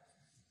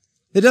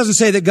 It doesn't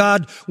say that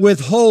God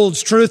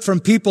withholds truth from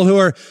people who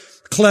are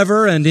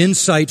clever and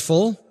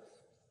insightful.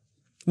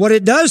 What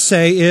it does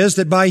say is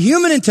that by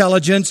human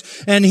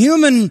intelligence and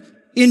human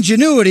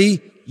ingenuity,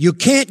 you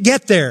can't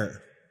get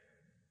there.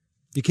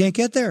 You can't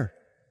get there.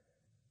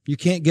 You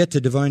can't get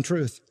to divine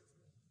truth.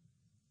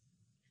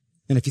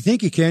 And if you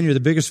think you can, you're the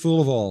biggest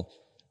fool of all.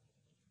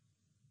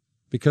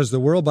 Because the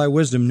world by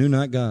wisdom knew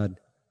not God.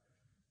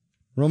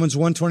 Romans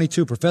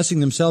 1:22, professing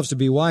themselves to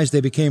be wise,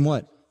 they became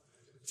what?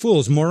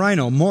 Fools,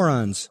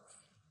 morons.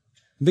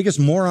 The biggest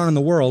moron in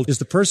the world is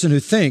the person who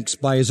thinks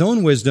by his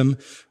own wisdom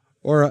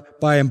or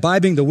by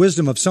imbibing the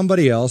wisdom of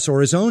somebody else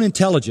or his own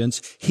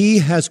intelligence, he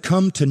has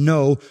come to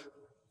know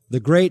the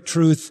great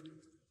truth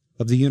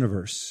of the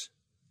universe.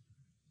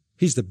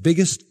 He's the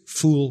biggest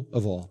fool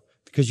of all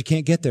because you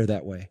can't get there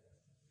that way.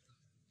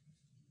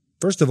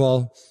 First of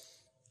all,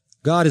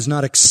 God is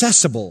not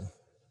accessible.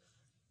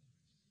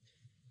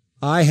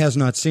 Eye has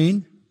not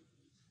seen,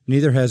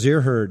 neither has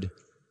ear heard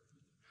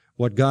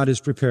what God has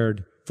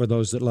prepared for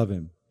those that love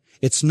Him.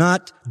 It's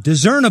not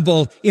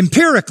discernible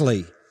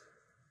empirically.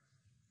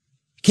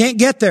 Can't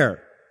get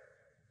there.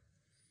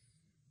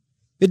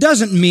 It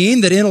doesn't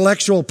mean that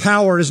intellectual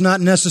power is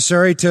not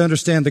necessary to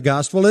understand the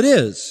gospel. It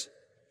is.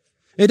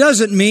 It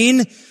doesn't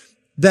mean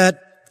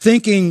that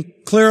thinking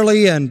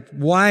clearly and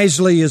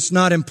wisely is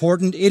not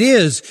important. It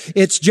is.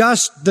 It's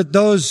just that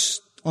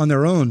those on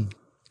their own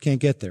can't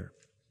get there.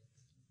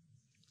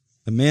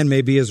 A man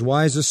may be as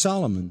wise as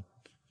Solomon.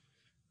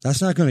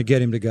 That's not going to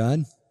get him to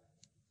God.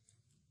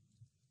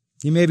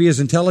 He may be as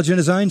intelligent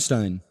as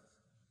Einstein.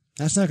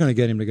 That's not going to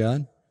get him to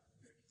God.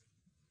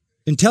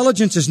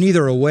 Intelligence is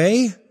neither a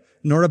way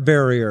nor a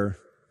barrier.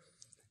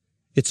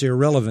 It's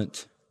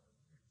irrelevant.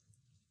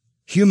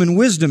 Human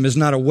wisdom is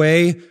not a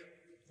way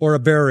or a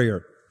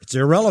barrier. It's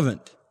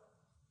irrelevant.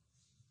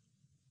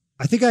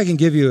 I think I can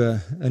give you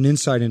an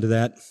insight into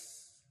that.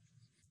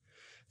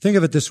 Think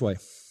of it this way.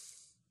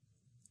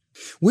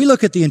 We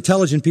look at the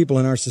intelligent people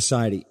in our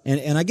society,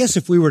 and I guess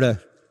if we were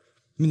to,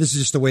 this is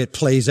just the way it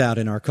plays out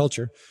in our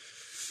culture,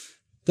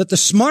 that the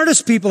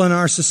smartest people in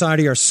our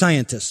society are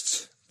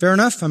scientists. Fair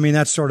enough?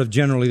 That's sort of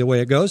generally the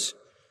way it goes.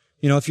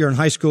 If you're in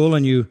high school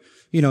and you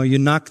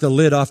knock the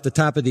lid off the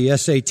top of the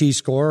SAT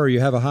score or you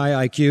have a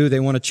high IQ, they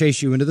want to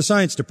chase you into the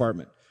science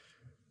department.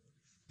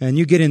 And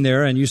you get in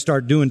there and you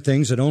start doing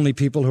things that only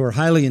people who are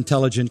highly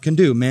intelligent can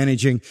do,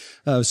 managing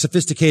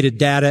sophisticated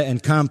data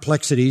and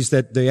complexities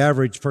that the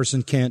average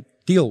person can't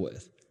deal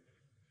with.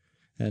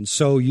 And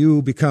so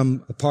you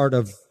become a part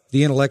of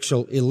the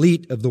intellectual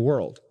elite of the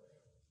world.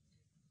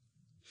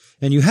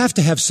 And you have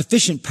to have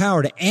sufficient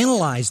power to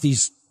analyze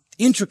these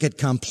intricate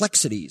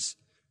complexities.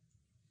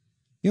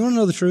 You want to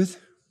know the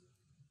truth?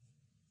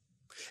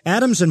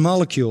 Atoms and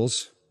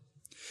molecules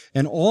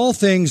and all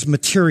things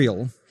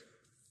material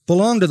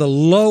belong to the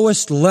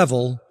lowest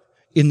level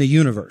in the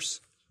universe.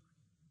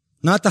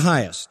 Not the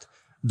highest,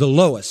 the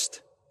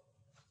lowest.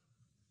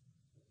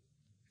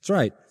 That's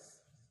right.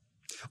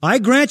 I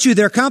grant you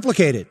they're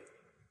complicated.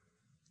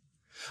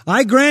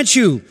 I grant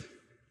you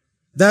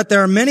that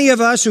there are many of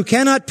us who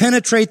cannot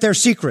penetrate their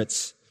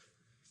secrets.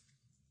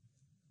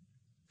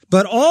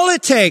 But all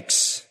it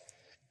takes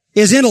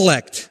is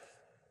intellect.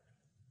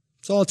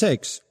 That's all it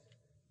takes.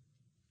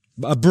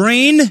 A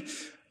brain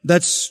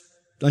that's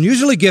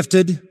unusually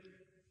gifted,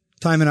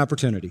 time and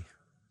opportunity.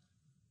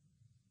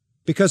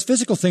 Because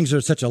physical things are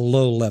at such a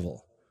low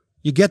level.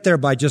 You get there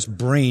by just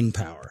brain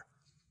power.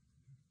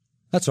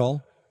 That's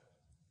all.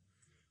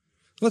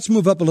 Let's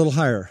move up a little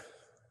higher.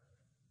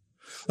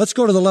 Let's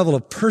go to the level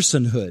of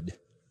personhood.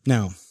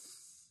 Now,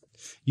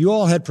 you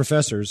all had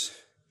professors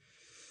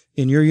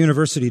in your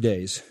university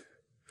days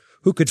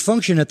who could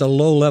function at the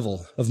low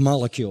level of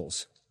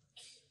molecules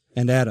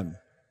and atom,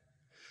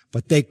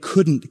 but they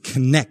couldn't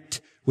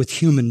connect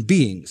with human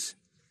beings.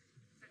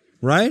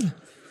 Right?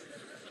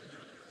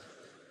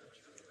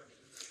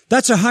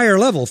 That's a higher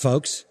level,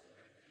 folks.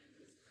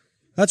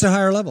 That's a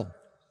higher level.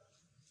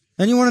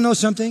 And you want to know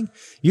something?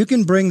 You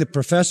can bring the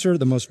professor,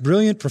 the most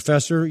brilliant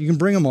professor, you can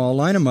bring them all,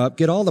 line them up,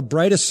 get all the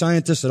brightest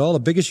scientists at all the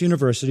biggest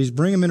universities,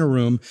 bring them in a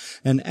room,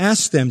 and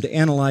ask them to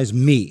analyze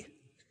me.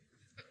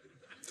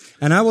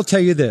 And I will tell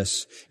you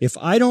this, if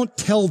I don't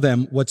tell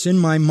them what's in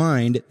my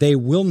mind, they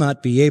will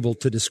not be able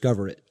to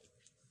discover it.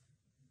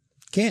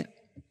 Can't.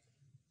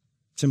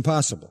 It's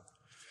impossible.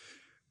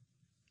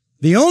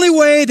 The only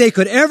way they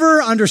could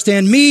ever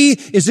understand me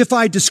is if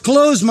I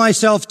disclose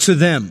myself to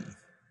them.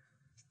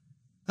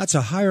 That's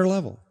a higher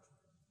level.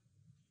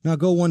 Now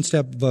go one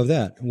step above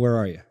that. Where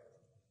are you?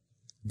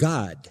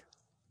 God.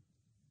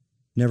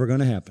 Never going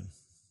to happen.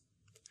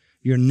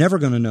 You're never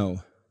going to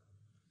know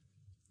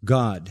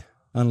God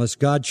unless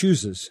God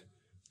chooses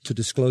to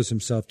disclose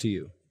himself to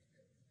you.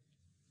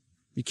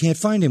 You can't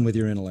find him with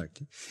your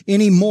intellect.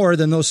 Any more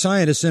than those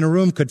scientists in a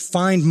room could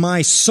find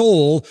my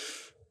soul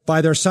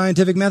by their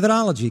scientific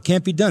methodology. It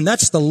can't be done.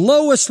 That's the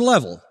lowest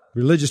level.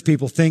 Religious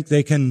people think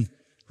they can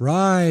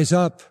rise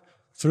up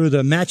through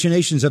the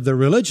machinations of their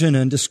religion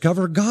and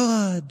discover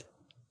God.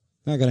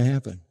 Not going to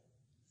happen.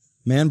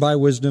 Man by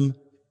wisdom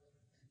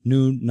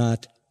knew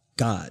not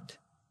God.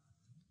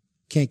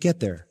 Can't get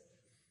there.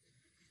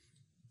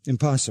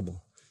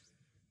 Impossible.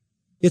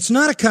 It's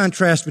not a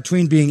contrast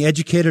between being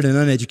educated and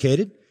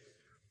uneducated.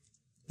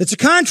 It's a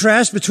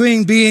contrast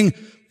between being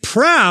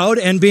proud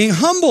and being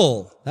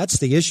humble. That's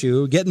the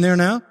issue. Getting there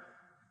now?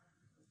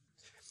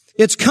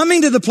 It's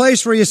coming to the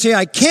place where you say,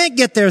 I can't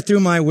get there through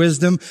my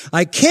wisdom.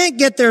 I can't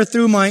get there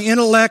through my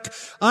intellect.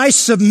 I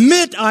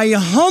submit, I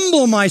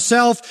humble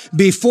myself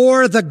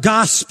before the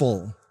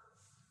gospel.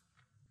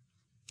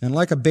 And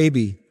like a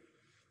baby,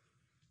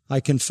 I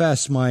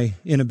confess my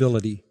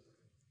inability.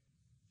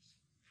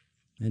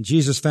 And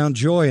Jesus found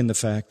joy in the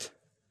fact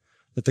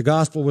that the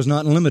gospel was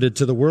not limited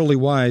to the worldly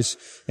wise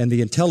and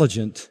the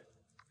intelligent,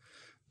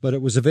 but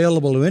it was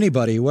available to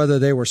anybody, whether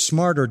they were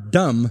smart or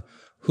dumb,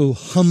 who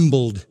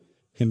humbled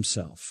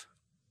himself.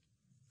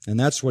 And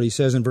that's what he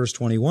says in verse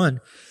 21.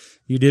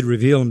 You did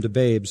reveal him to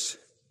babes.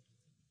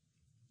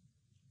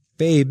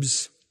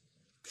 Babes.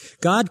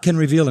 God can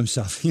reveal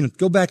himself.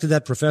 Go back to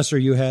that professor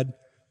you had.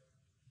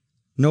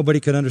 Nobody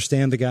could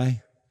understand the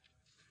guy.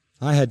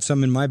 I had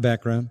some in my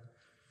background.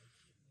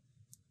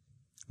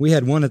 We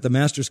had one at the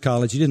Master's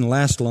College. He didn't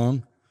last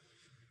long.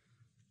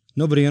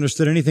 Nobody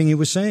understood anything he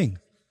was saying.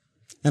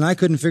 And I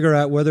couldn't figure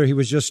out whether he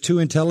was just too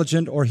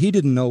intelligent or he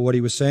didn't know what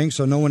he was saying,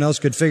 so no one else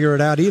could figure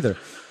it out either.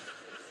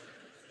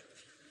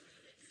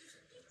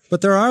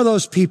 But there are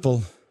those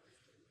people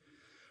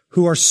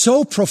who are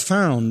so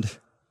profound,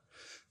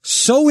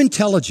 so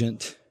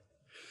intelligent,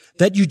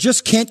 that you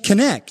just can't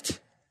connect.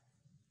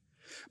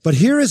 But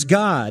here is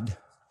God,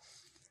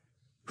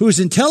 whose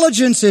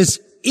intelligence is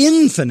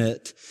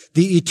infinite,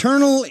 the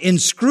eternal,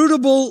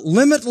 inscrutable,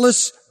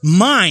 limitless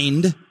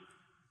mind,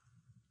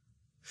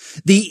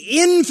 the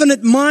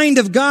infinite mind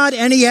of God,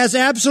 and he has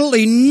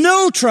absolutely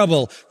no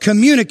trouble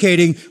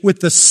communicating with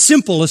the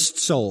simplest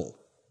soul.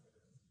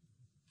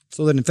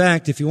 So that in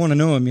fact, if you want to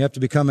know him, you have to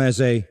become as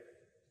a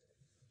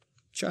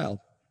child.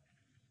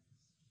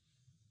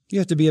 You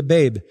have to be a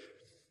babe.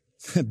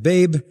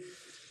 Babe,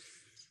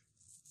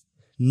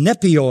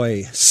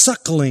 nepioi,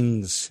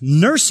 sucklings,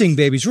 nursing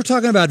babies. We're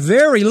talking about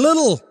very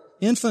little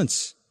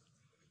infants.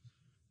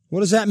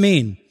 What does that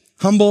mean?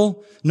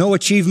 Humble, no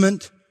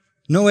achievement,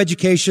 no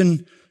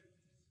education,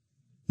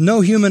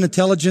 no human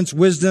intelligence,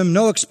 wisdom,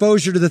 no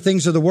exposure to the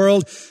things of the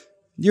world.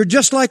 You're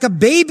just like a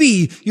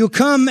baby. You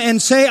come and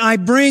say, I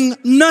bring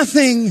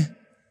nothing.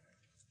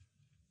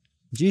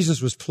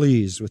 Jesus was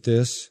pleased with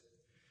this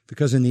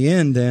because in the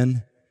end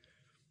then,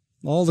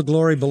 all the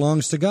glory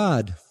belongs to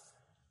God.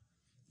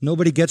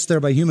 Nobody gets there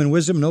by human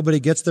wisdom. Nobody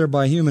gets there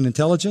by human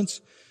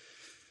intelligence.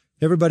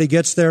 Everybody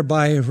gets there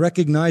by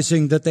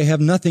recognizing that they have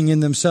nothing in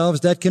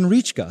themselves that can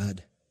reach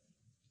God.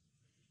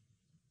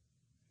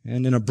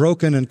 And in a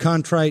broken and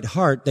contrite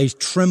heart, they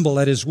tremble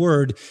at his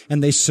word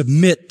and they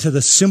submit to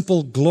the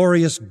simple,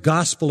 glorious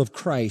gospel of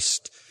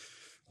Christ,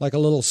 like a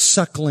little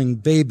suckling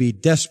baby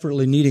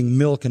desperately needing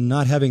milk and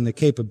not having the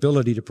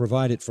capability to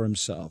provide it for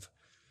himself.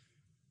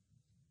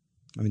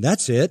 I mean,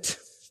 that's it.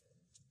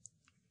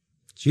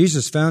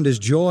 Jesus found his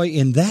joy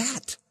in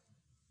that.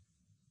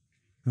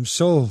 I'm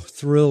so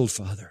thrilled,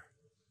 Father,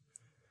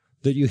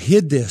 that you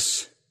hid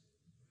this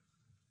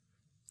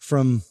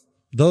from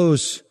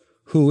those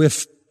who,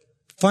 if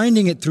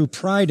finding it through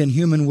pride and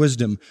human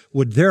wisdom,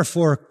 would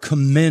therefore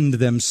commend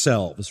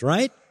themselves,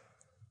 right?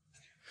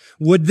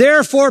 Would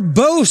therefore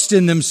boast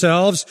in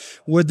themselves,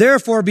 would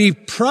therefore be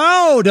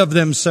proud of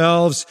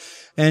themselves,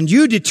 And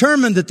you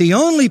determined that the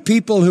only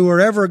people who are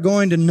ever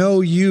going to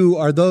know you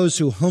are those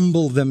who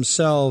humble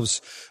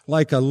themselves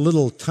like a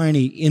little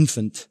tiny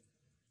infant.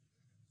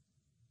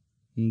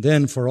 And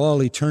then for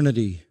all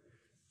eternity,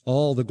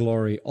 all the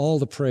glory, all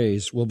the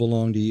praise will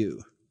belong to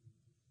you.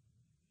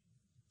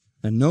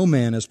 And no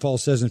man, as Paul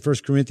says in 1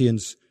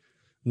 Corinthians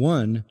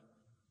 1,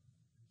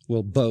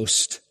 will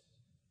boast.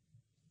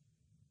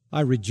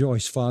 I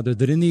rejoice, Father,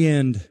 that in the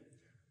end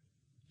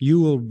you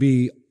will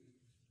be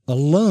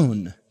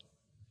alone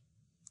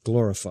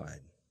glorified.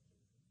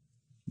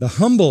 The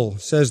humble,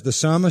 says the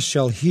psalmist,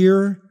 shall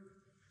hear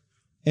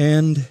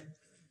and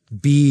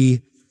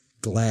be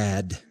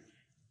glad.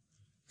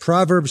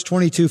 Proverbs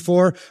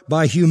 22:4,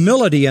 by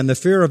humility and the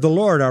fear of the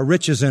Lord are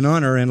riches and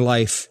honor in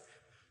life.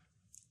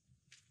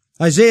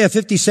 Isaiah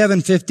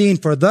 57:15,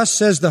 for thus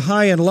says the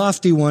high and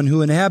lofty one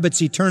who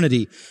inhabits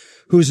eternity,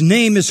 whose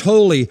name is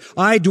holy.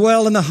 I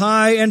dwell in the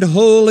high and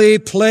holy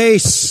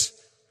place.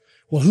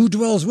 Well, who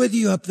dwells with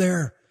you up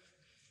there?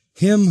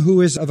 Him who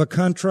is of a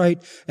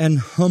contrite and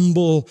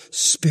humble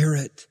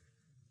spirit,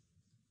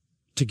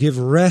 to give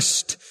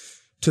rest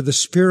to the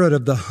spirit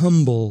of the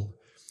humble,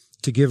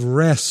 to give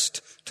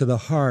rest to the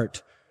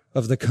heart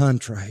of the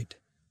contrite.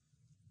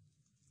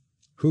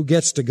 Who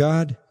gets to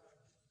God?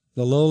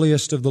 The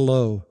lowliest of the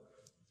low,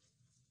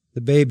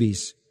 the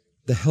babies,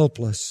 the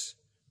helpless,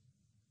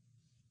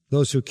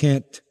 those who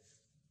can't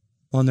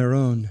on their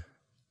own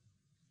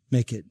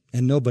make it,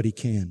 and nobody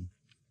can.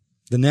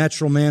 The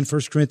natural man,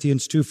 1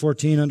 Corinthians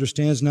 2:14,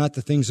 understands not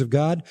the things of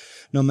God,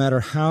 no matter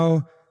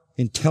how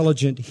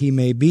intelligent he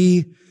may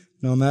be,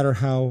 no matter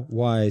how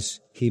wise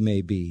he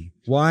may be.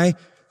 Why?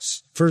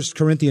 1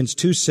 Corinthians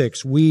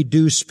 2:6, we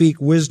do speak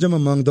wisdom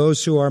among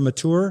those who are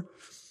mature,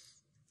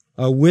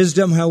 a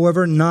wisdom,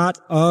 however, not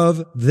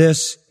of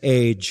this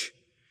age,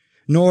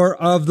 nor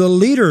of the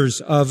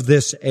leaders of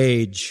this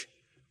age.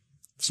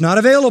 It's not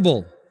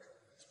available.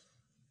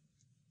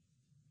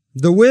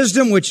 The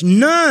wisdom which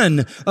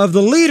none of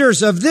the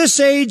leaders of this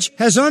age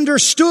has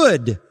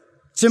understood.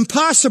 It's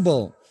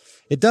impossible.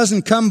 It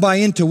doesn't come by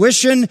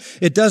intuition.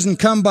 It doesn't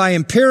come by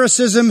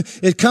empiricism.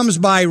 It comes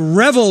by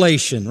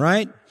revelation,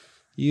 right?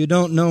 You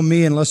don't know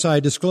me unless I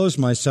disclose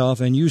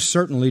myself, and you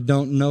certainly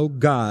don't know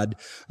God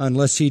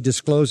unless He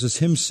discloses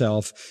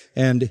Himself,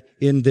 and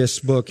in this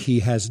book He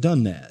has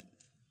done that.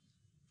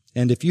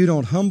 And if you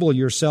don't humble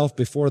yourself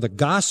before the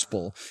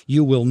gospel,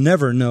 you will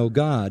never know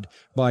God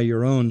by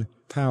your own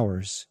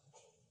powers.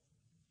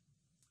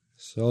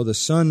 So the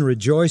Son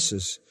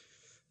rejoices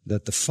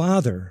that the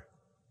Father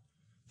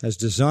has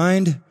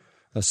designed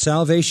a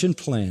salvation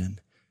plan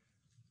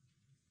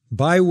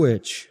by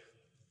which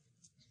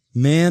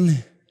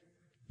man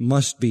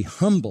must be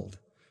humbled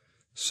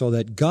so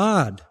that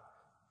God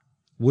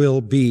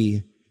will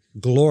be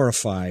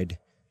glorified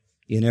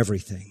in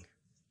everything.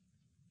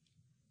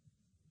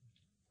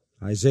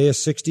 Isaiah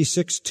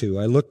 66:2,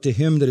 I look to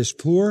Him that is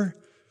poor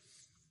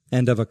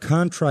and of a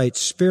contrite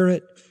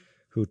spirit,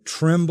 who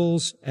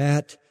trembles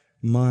at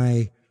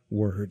my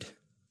word.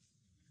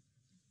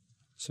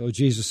 So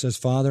Jesus says,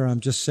 Father, I'm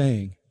just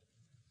saying,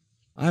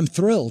 I'm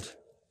thrilled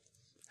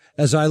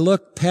as I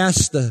look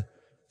past the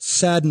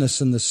sadness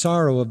and the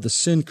sorrow of the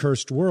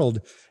sin-cursed world,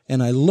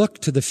 and I look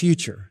to the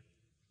future,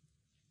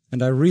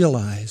 and I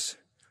realize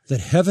that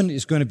heaven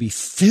is going to be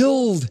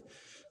filled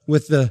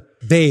with the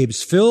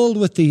babes, filled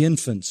with the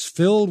infants,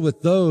 filled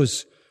with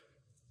those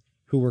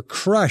who were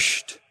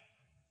crushed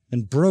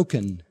and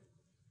broken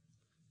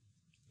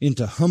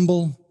into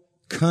humble,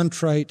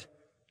 contrite,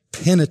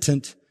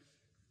 penitent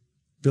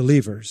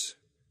believers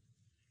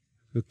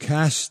who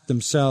cast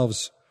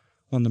themselves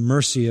on the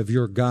mercy of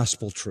your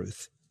gospel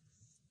truth,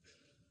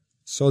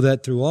 so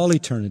that through all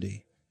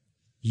eternity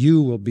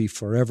you will be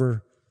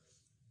forever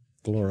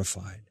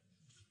glorified.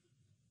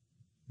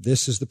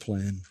 This is the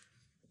plan.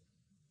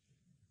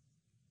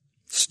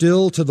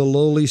 Still to the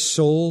lowly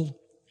soul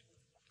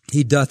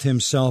He doth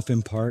Himself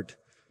impart,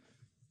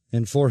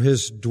 and for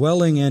His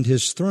dwelling and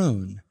His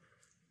throne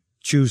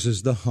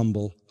chooses the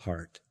humble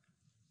heart.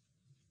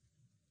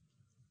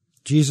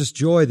 Jesus'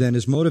 joy then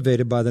is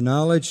motivated by the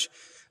knowledge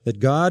that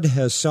God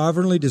has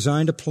sovereignly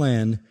designed a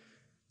plan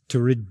to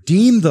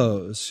redeem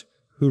those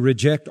who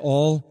reject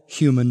all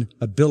human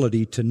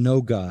ability to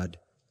know God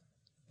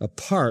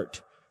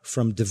apart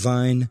from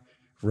divine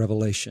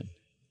revelation.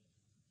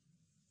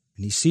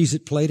 And He sees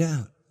it played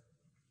out.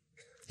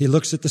 He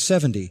looks at the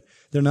 70.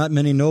 There are not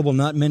many noble,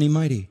 not many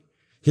mighty.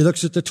 He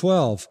looks at the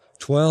 12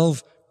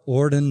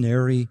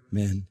 ordinary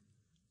men.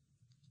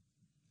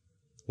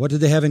 What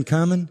did they have in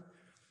common?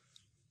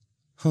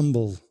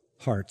 Humble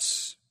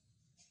hearts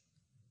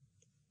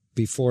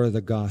before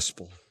the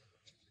gospel.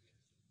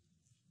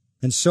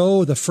 And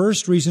so the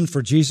first reason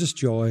for Jesus'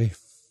 joy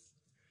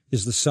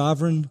is the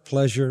sovereign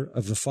pleasure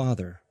of the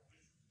Father.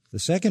 The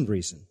second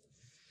reason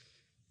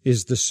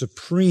is the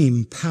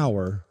supreme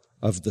power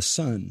of the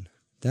Son.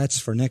 That's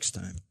for next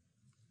time.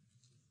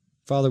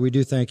 Father, we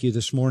do thank You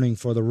this morning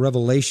for the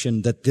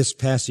revelation that this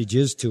passage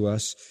is to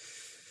us.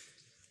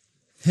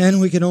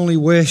 And we can only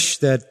wish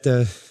that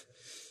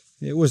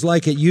It was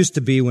like it used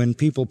to be when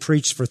people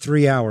preached for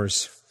 3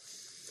 hours.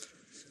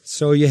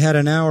 So you had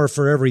an hour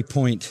for every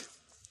point.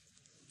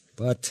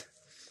 But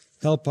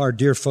help our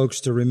dear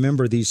folks to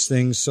remember these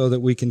things so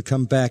that we can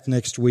come back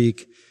next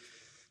week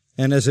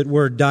and, as it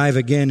were, dive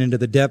again into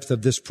the depth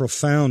of this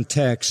profound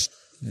text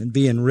and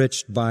be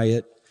enriched by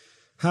it.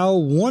 How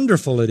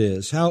wonderful it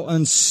is, how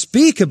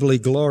unspeakably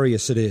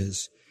glorious it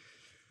is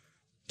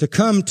to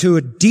come to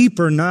a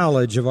deeper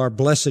knowledge of our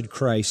blessed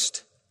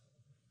Christ.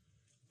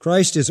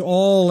 Christ is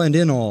all and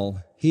in all.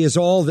 He is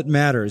all that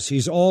matters.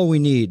 He's all we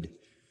need.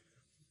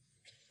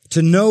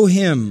 To know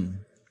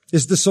Him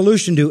is the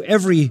solution to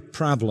every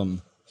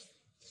problem,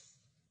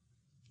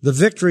 the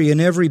victory in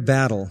every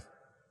battle.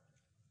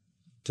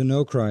 To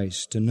know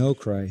Christ, to know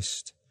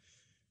Christ.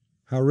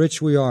 How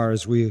rich we are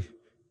as we,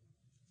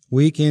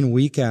 week in,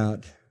 week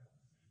out,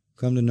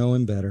 come to know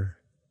Him better.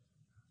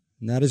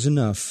 And that is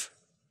enough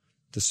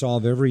to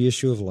solve every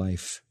issue of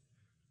life.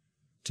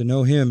 To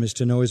know Him is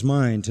to know His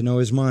mind. To know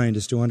His mind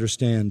is to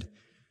understand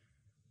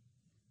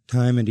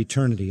time and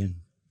eternity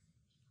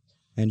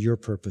and your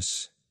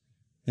purpose.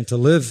 And to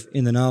live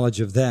in the knowledge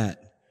of that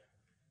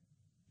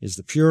is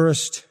the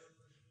purest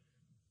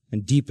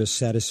and deepest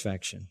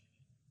satisfaction.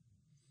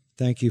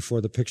 Thank you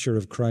for the picture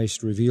of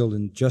Christ revealed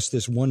in just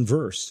this one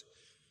verse.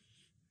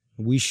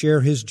 We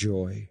share His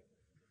joy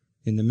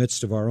in the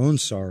midst of our own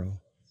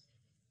sorrow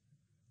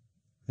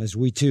as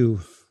we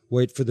too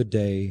wait for the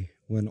day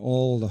when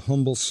all the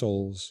humble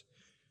souls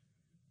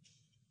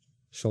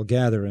shall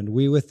gather, and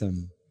we with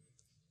them,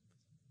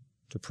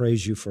 to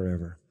praise You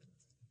forever.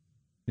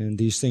 And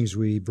these things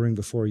we bring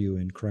before You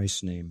in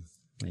Christ's name.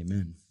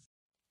 Amen.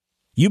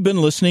 You've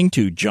been listening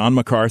to John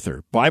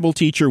MacArthur, Bible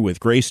teacher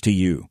with Grace to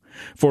You.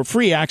 For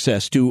free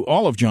access to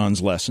all of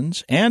John's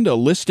lessons and a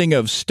listing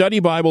of study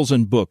Bibles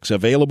and books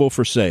available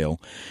for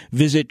sale,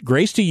 visit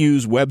Grace to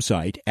You's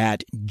website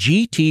at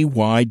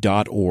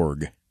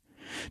gty.org.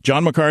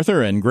 John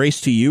MacArthur and Grace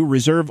to You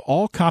reserve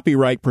all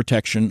copyright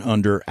protection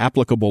under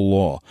applicable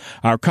law.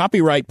 Our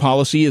copyright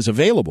policy is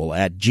available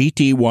at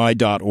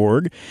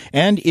gty.org,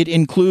 and it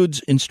includes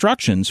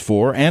instructions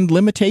for and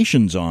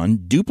limitations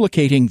on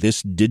duplicating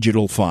this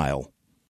digital file.